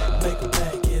 make 'em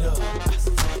bag it up.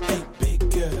 Hey, big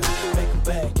girl, make 'em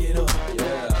bag it up,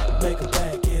 make 'em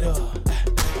bag it up.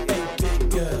 Hey, big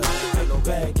girl, make 'em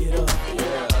bag it up,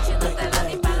 make 'em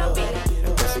bag it up.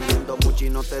 Estás siguiendo mucho y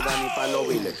no te da ni pa' los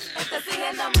biles. Estás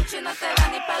siguiendo mucho y no te da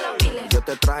ni pa' los biles. Yo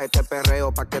te traje este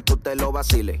perreo pa' que tú te lo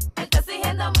vaciles. Estás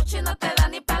siguiendo mucho y no te da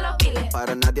ni pa' los biles.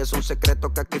 Para nadie es un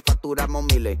secreto que aquí facturamos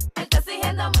miles. Estás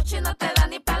siguiendo mucho y no te da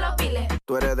ni pa' los biles.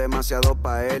 Tú eres demasiado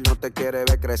pa' él, no te quiere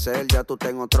ver crecer, ya tú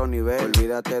estás en otro nivel.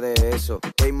 Olvídate de eso,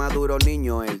 que inmaduro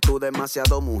niño él, tú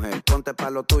demasiado mujer. Ponte pa'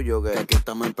 lo tuyo, que aquí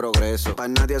estamos en progreso. Para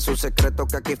nadie es un secreto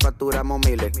que aquí facturamos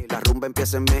miles. La rumba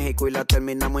empieza en México y la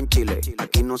terminamos en Chile.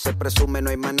 Aquí no se presume, no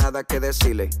hay más nada que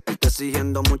decirle. Él te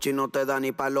exigiendo mucho y no te da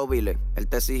ni pa' los biles. Él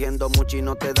te exigiendo mucho y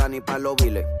no te da ni pa' los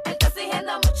biles. Estás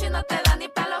exigiendo mucho y no te da ni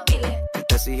pa' los biles. Él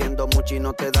te exigiendo mucho y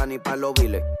no te da ni pa' los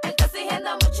biles. Estás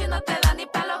exigiendo mucho y no te da ni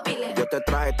pa' los biles. Yo te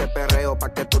traje este perreo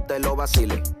pa' que tú te lo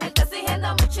vaciles. Estás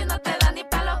exigiendo mucho y no te da ni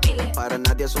pa' los biles. Para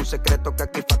nadie es un secreto que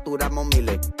aquí facturamos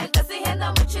miles. Estás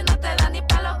exigiendo mucho y no te da ni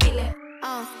pa' los biles.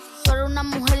 Solo una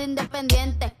mujer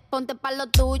independiente. Ponte pa' lo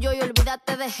tuyo y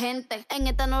olvídate de gente. En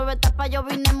esta nueva etapa yo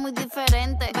vine muy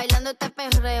diferente. Bailando este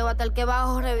perreo hasta el que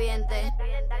bajo reviente.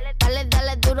 Dale,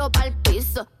 dale duro pa'l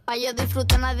piso. Pa' yo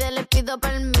disfrutar nadie le pido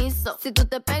permiso. Si tú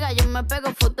te pegas yo me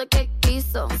pego, foto que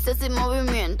quiso. Sé sin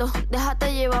movimiento,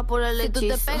 déjate llevar por el hechizo. Si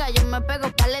tú te pegas yo me pego,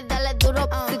 dale, dale duro.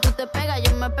 Si tú te pegas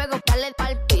yo me pego, dale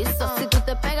pa'l piso. Si tú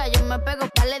te pegas yo me pego,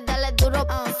 dale, dale duro.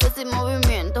 Sé sin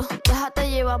movimiento, déjate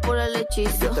llevar por el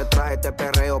hechizo. Yo te traje este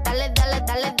perreo, dale, dale,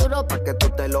 dale duro. Pa' que tú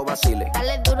te lo vaciles.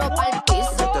 Dale duro pa'l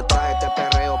piso. Yo te traje este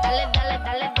perreo, dale, dale,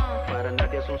 dale. Para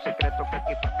nadie es un secreto que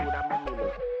aquí facturamos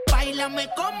miles. Báilame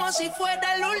como si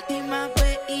fuera la última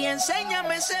vez y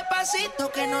enséñame ese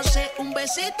pasito que no sé, un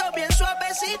besito bien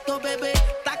suavecito, bebé.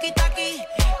 Taqui, taqui,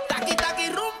 taqui, taqui,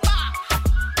 rumba.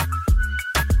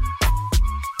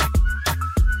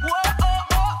 Whoa, oh,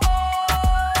 oh,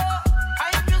 oh.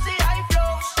 High music, high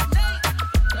flows.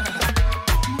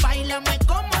 Báilame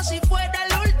como si fuera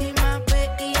la última vez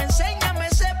y enséñame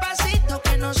ese pasito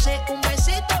que no sé, un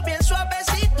besito bien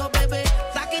suavecito, bebé.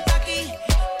 Taqui, taqui,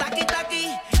 taqui,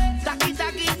 taqui. Taki,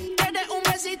 taki, ¿quieres un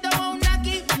besito o un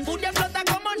naki? Furia flota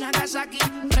como Nagasaki.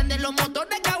 Prende los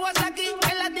motores Kawasaki.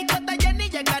 En la discota Jenny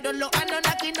llegaron los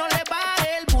Anunnaki. No le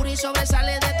baje, el booty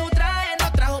sobresale de tu traje.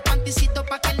 No trajo panticito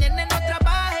pa' que el nene no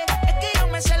trabaje. Es que yo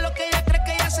me sé lo que ella cree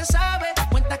que ya se sabe.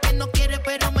 Cuenta que no quiere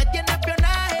pero me tiene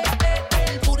espionaje.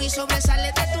 El booty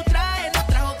sobresale de tu traje. No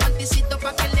trajo panticito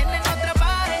pa' que el nene no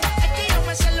trabaje. Es que yo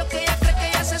me sé lo que ella cree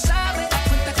que ya se sabe.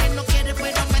 Cuenta que no quiere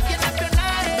pero me tiene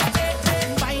espionaje.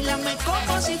 Báilame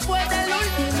como si fuera la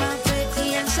última vez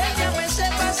y enséñame ese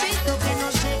pasito que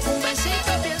no sé, un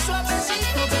besito bien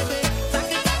suavecito, bebé.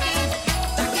 Taqui, taqui,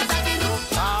 taqui, taqui,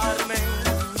 rumba. Carmen,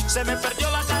 se me perdió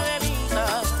la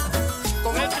cadenita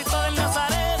con el Cristo del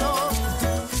Nazareno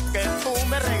que tú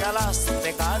me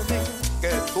regalaste, Carmen, que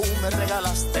tú me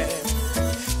regalaste,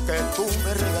 que tú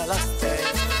me regalaste.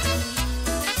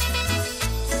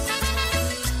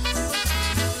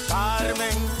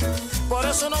 Carmen, por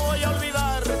eso no voy a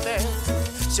olvidarte,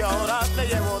 si ahora te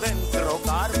llevo dentro,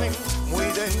 Carmen, muy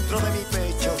dentro de mi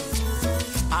pecho,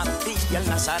 a ti y al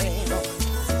Nazareno,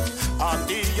 a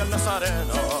ti y al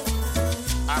Nazareno,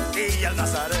 a ti y al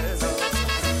Nazareno.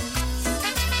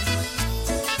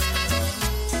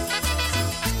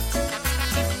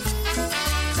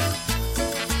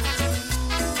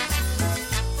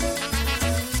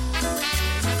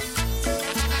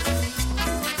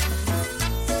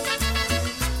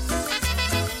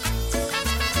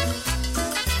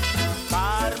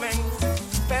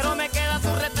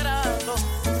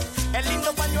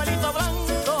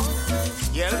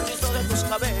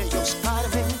 Cabellos,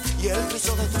 Carmen, y el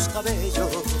rizo de tus cabellos,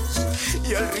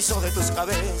 y el rizo de tus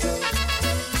cabellos.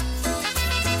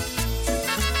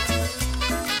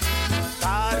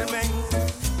 Carmen,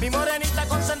 mi morenita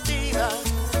consentida,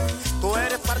 tú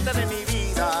eres parte de mi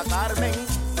vida, Carmen,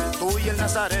 tú y el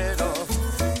Nazareno,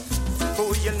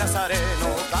 tú y el Nazareno,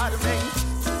 Carmen,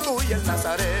 tú y el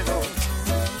Nazareno,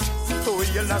 tú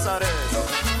y el Nazareno.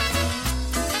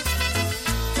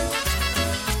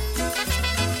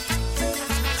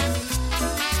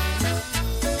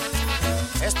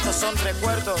 Estos son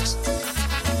recuerdos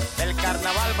del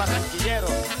carnaval barranquillero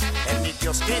en mi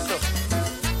kiosquito.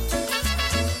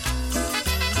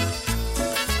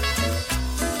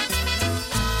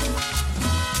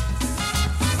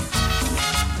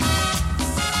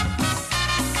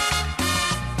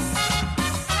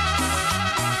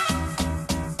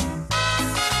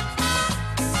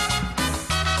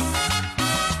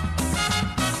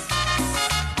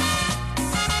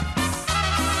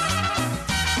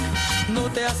 No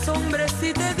te asombres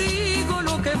si te digo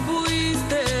lo que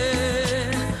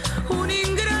fuiste, un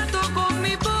ingrato con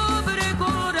mi pobre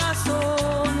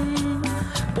corazón,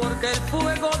 porque el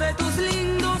fuego de tus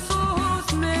lindos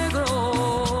ojos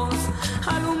negros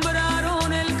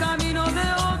alumbraron el camino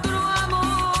de otro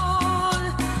amor,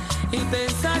 y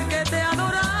pensar que te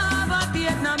adoraba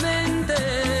tiernamente,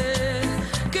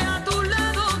 que a tu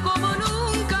lado como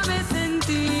nunca me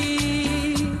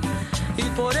sentí, y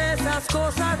por esas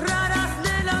cosas raras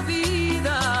de la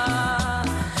vida,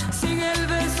 sin el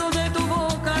beso de tu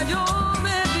boca yo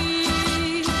me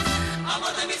vi.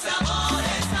 Amor de mis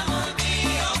amores, amor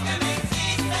mío, que me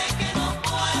hiciste, que no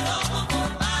puedo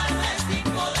conformarme sin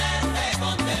poderte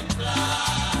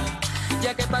contemplar.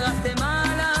 Ya que pagaste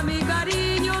mal a mi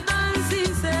cariño tan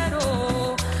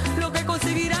sincero, lo que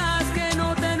conseguirás que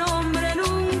no te nombre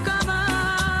nunca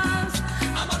más.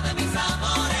 Amor de mis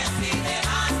amores, si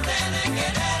dejaste de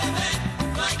quererme,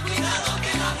 no hay cuidado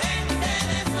que la gente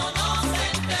de eso no se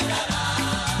enterará.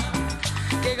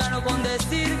 Que gano con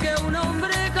decir que un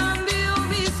hombre cambió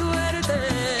mi suerte,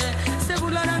 se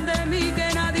burlarán de mí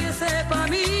que nadie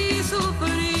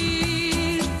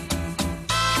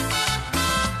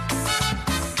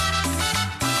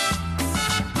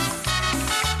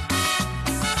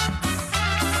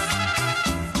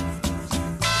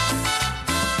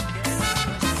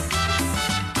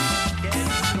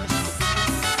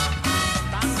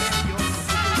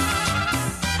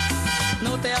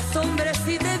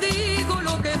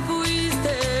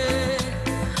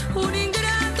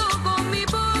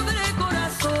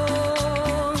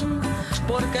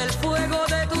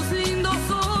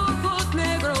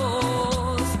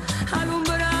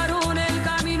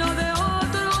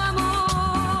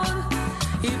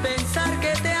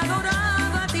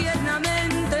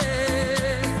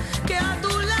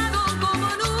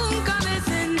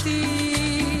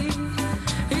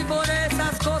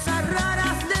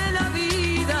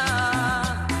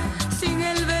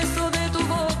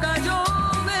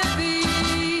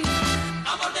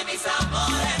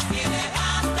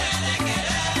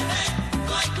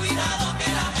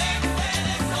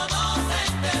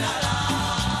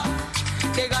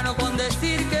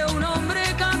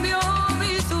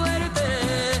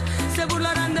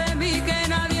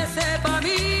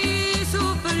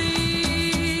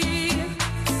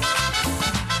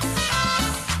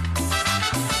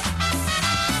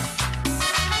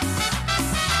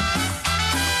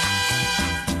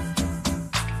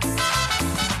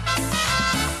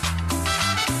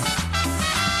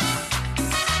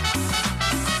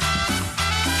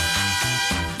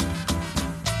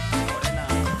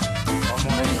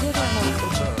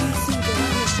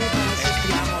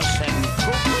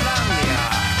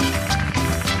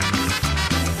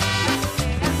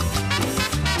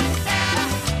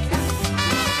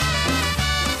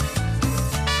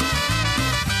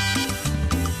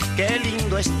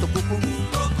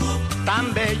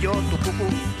tan bello tu cucú,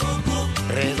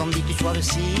 redondito y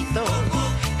suavecito.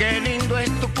 Qué lindo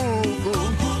es tu cucú,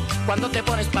 cuando te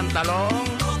pones pantalón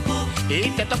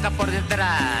y te toca por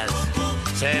detrás,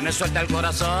 se me suelta el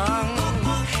corazón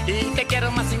y te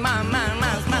quiero más y más, más,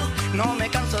 más, más. No me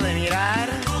canso de mirar,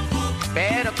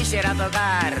 pero quisiera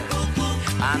tocar.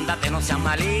 Ándate, no seas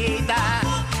malita,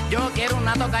 yo quiero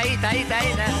una tocadita, ita,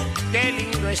 ita. Qué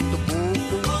lindo es tu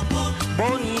cucú,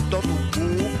 bonito tu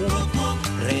cucú,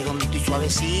 redondito y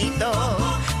suavecito.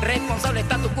 Responsable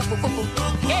está tu cucú, cucú.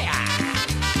 Yeah.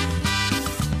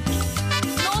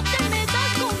 No te metas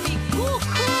con mi cucú,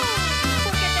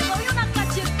 porque te doy una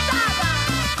cachetada.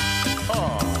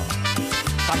 Oh,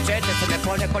 cachete se me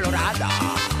pone colorada,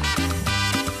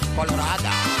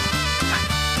 colorada.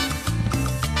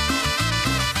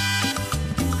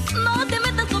 No te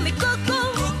metas con mi coco,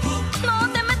 no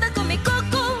te metas con mi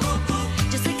coco.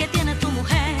 Yo sé que tienes tu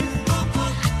mujer,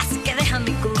 así que deja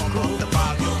mi coco.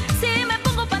 Si me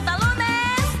pongo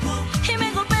pantalones y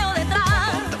me golpeo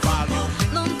detrás,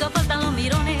 nunca faltan los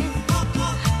mirones,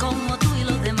 como tú y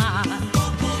los demás.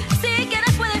 Si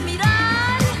quieres puedes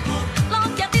mirar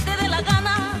lo que a ti te dé la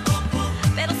gana,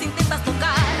 pero si intentas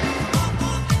tocar,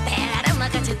 te daré una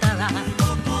cachetada.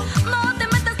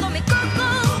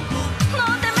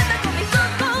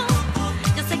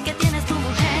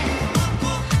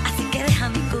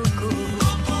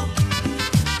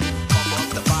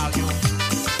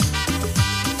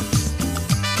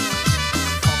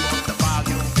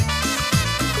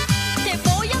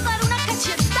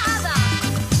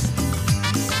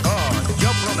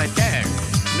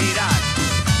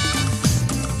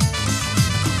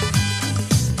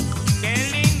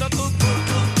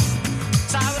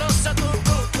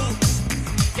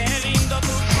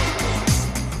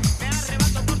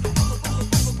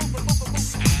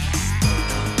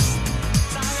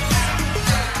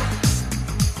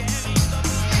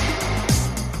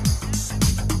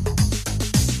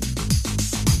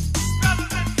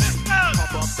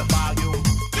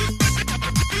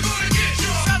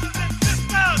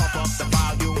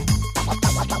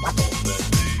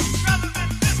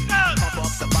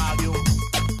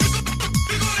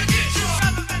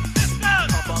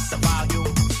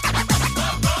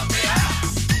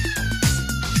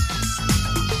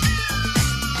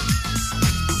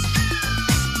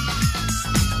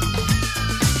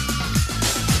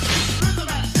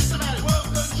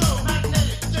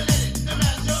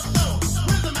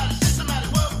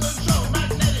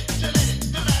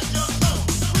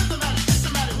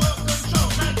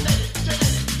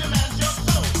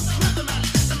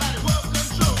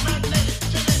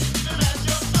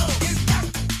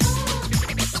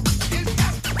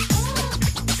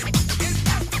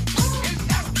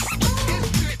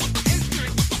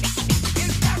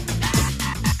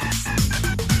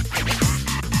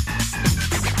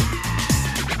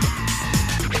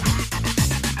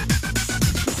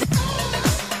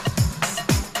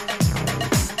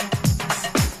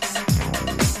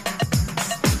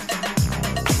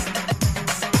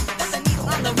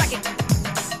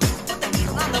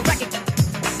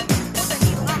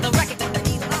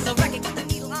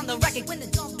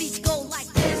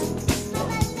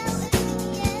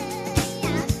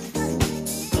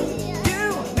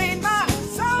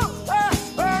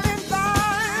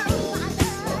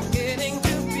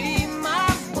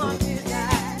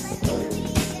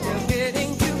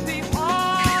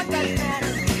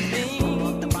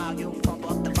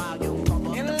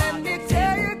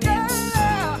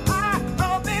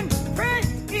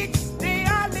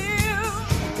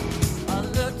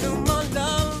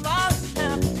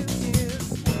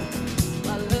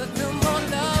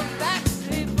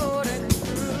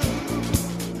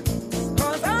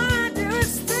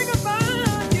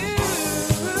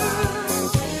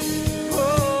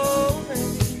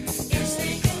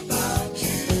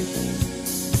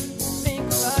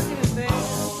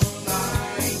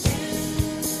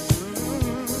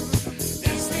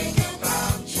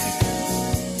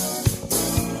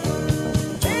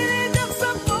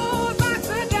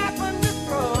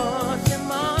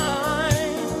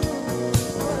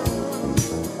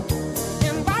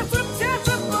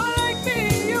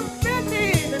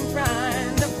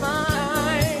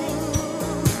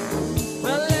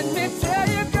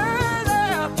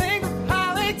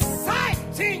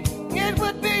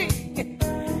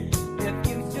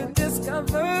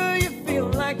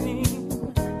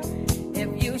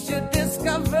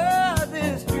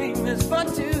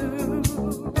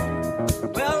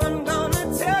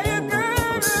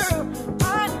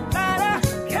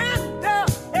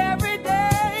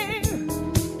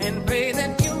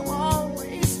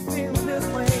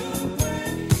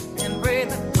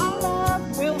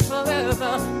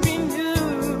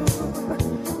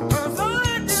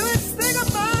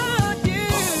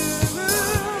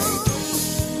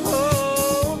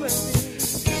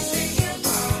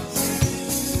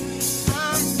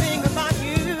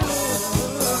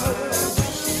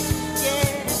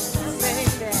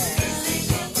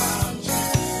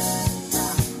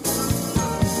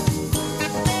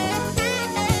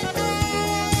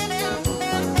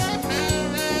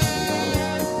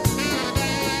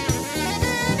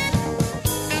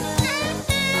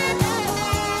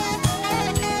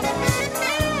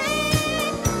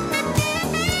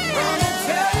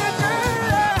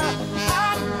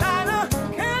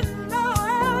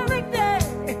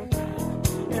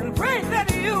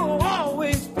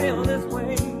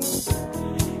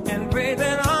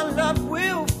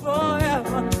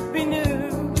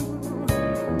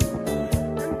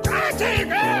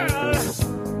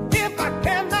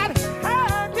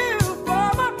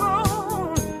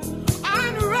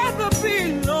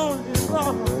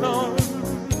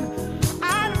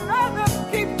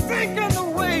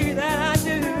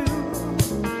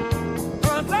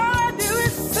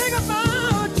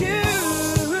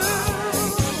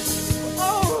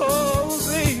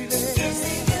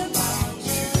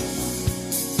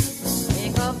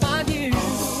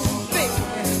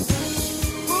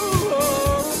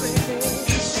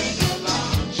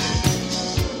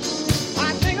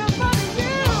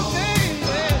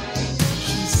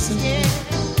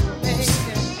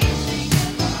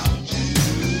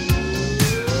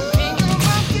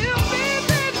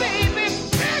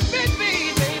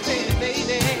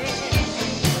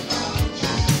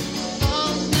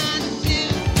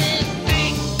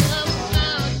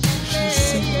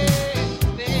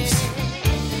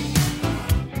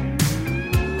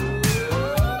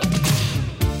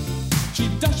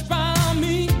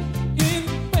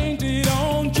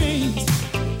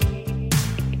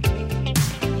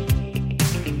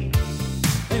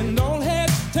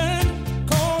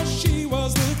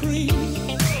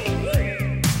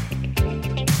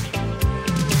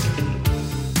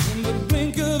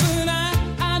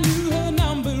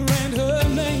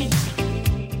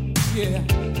 yeah.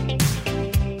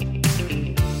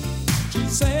 She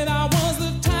said I was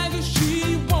the tiger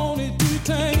she wanted to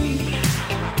tame.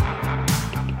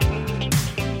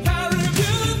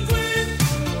 Caribbean queen,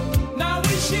 now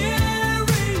we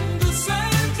sharing the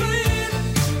same dream,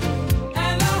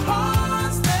 and our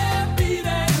hearts they're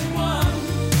beating one.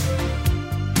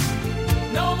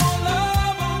 No more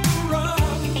love on the run.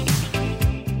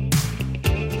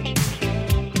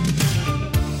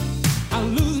 I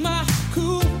lose my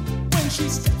cool when she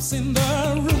steps in the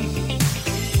room.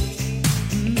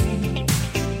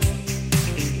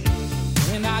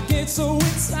 And I get so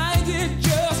excited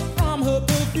just from her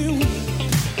perfume.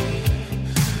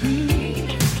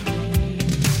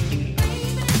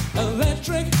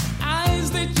 Electric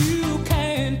eyes that you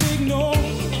can't ignore.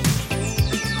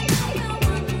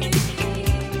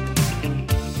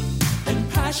 And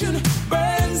passion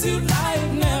burns you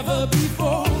like never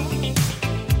before.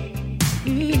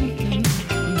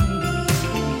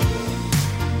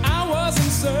 I was in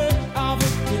search of a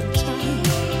good time,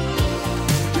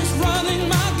 just running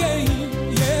my game,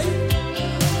 yeah.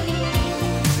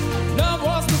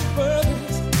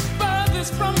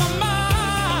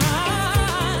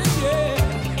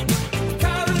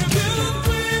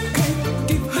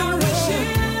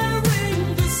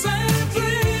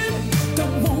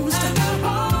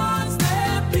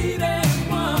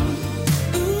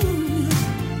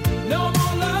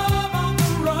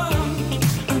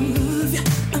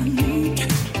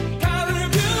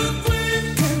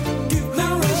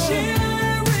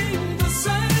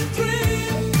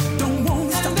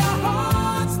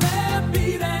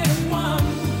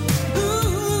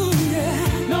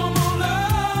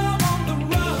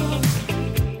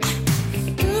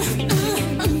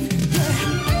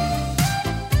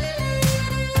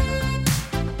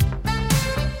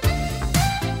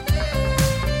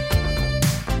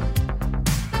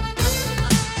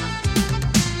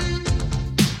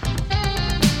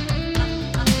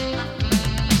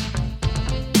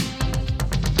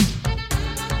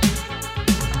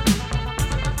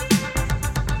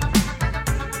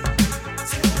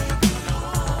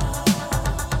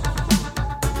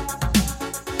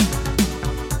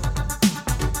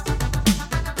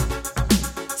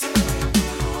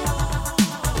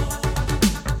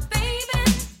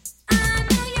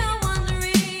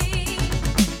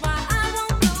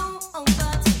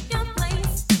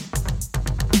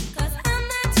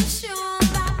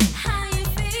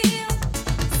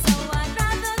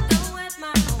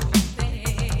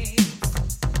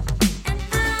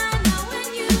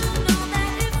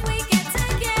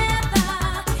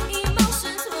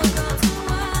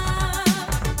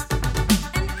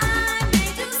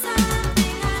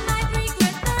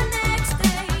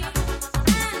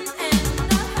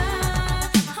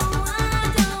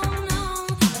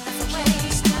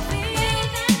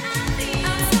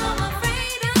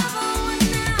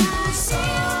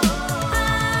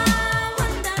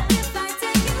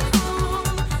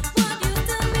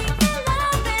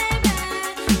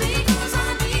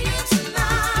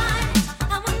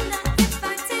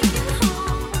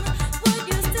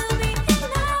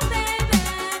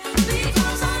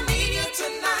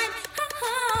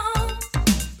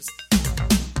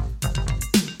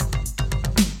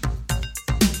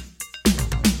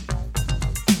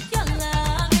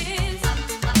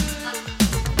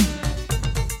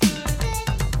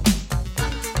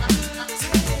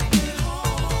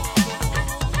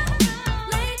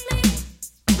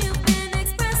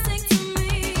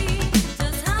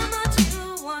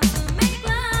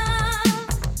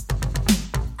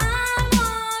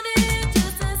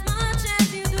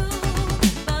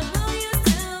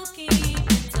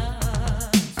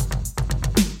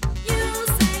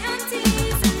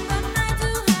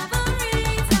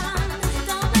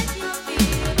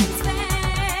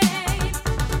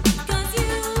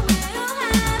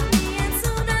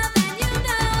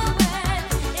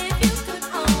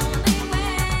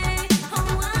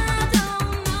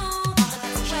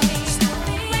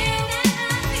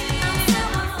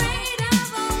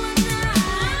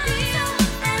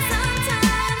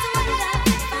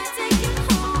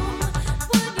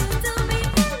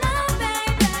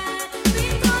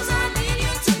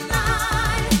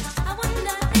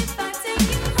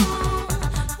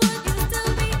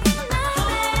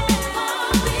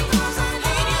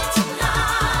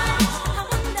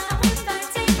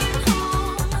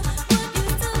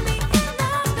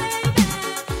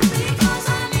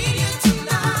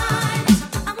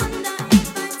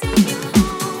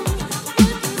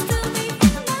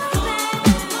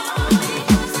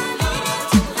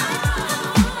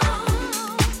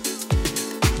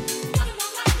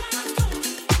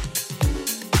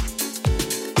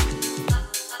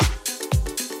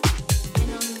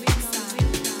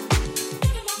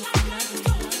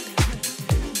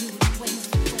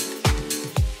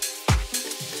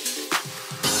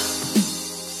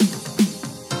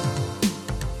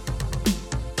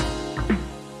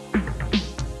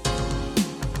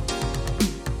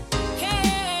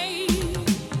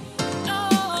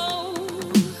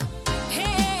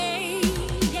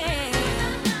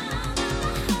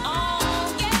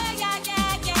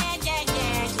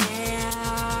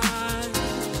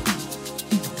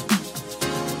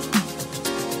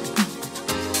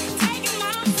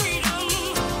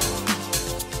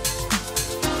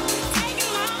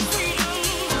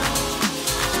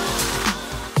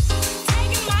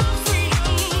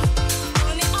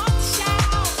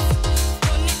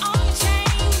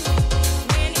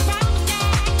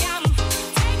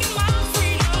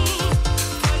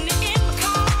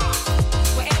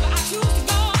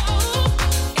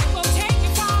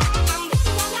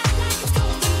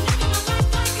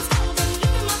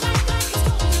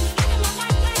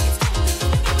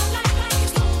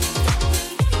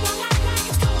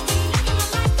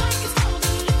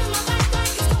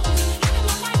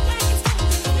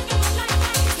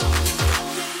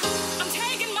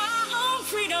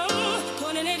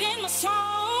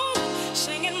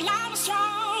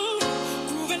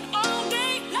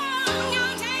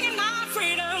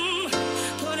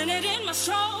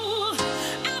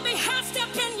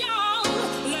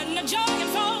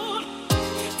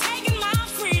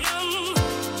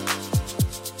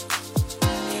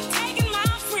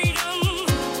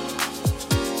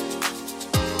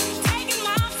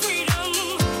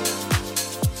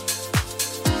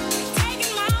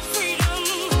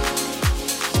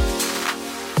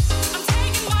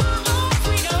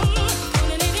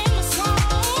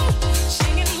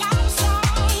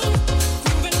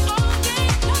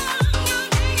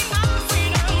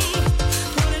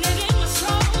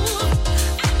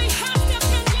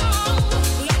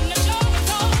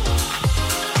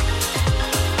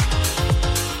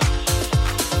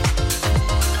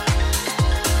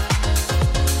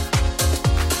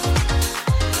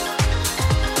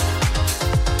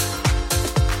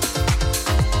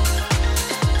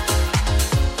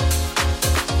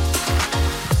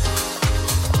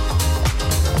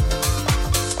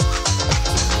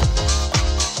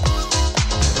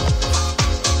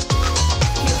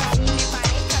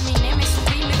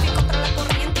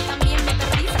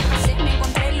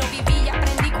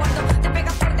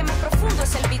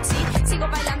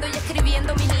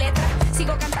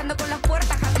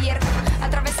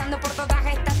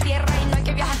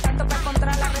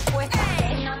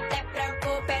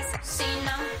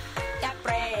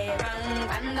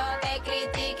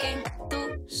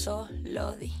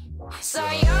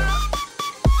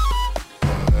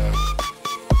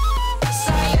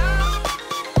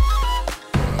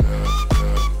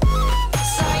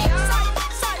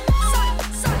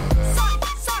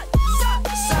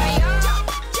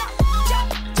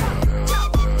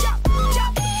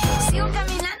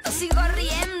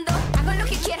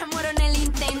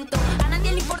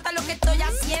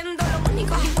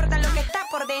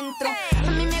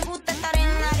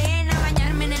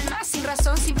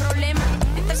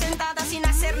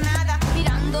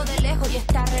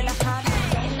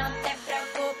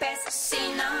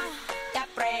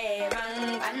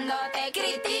 Cuando te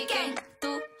critiquen,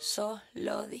 tú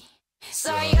solo di.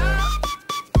 Soy yo.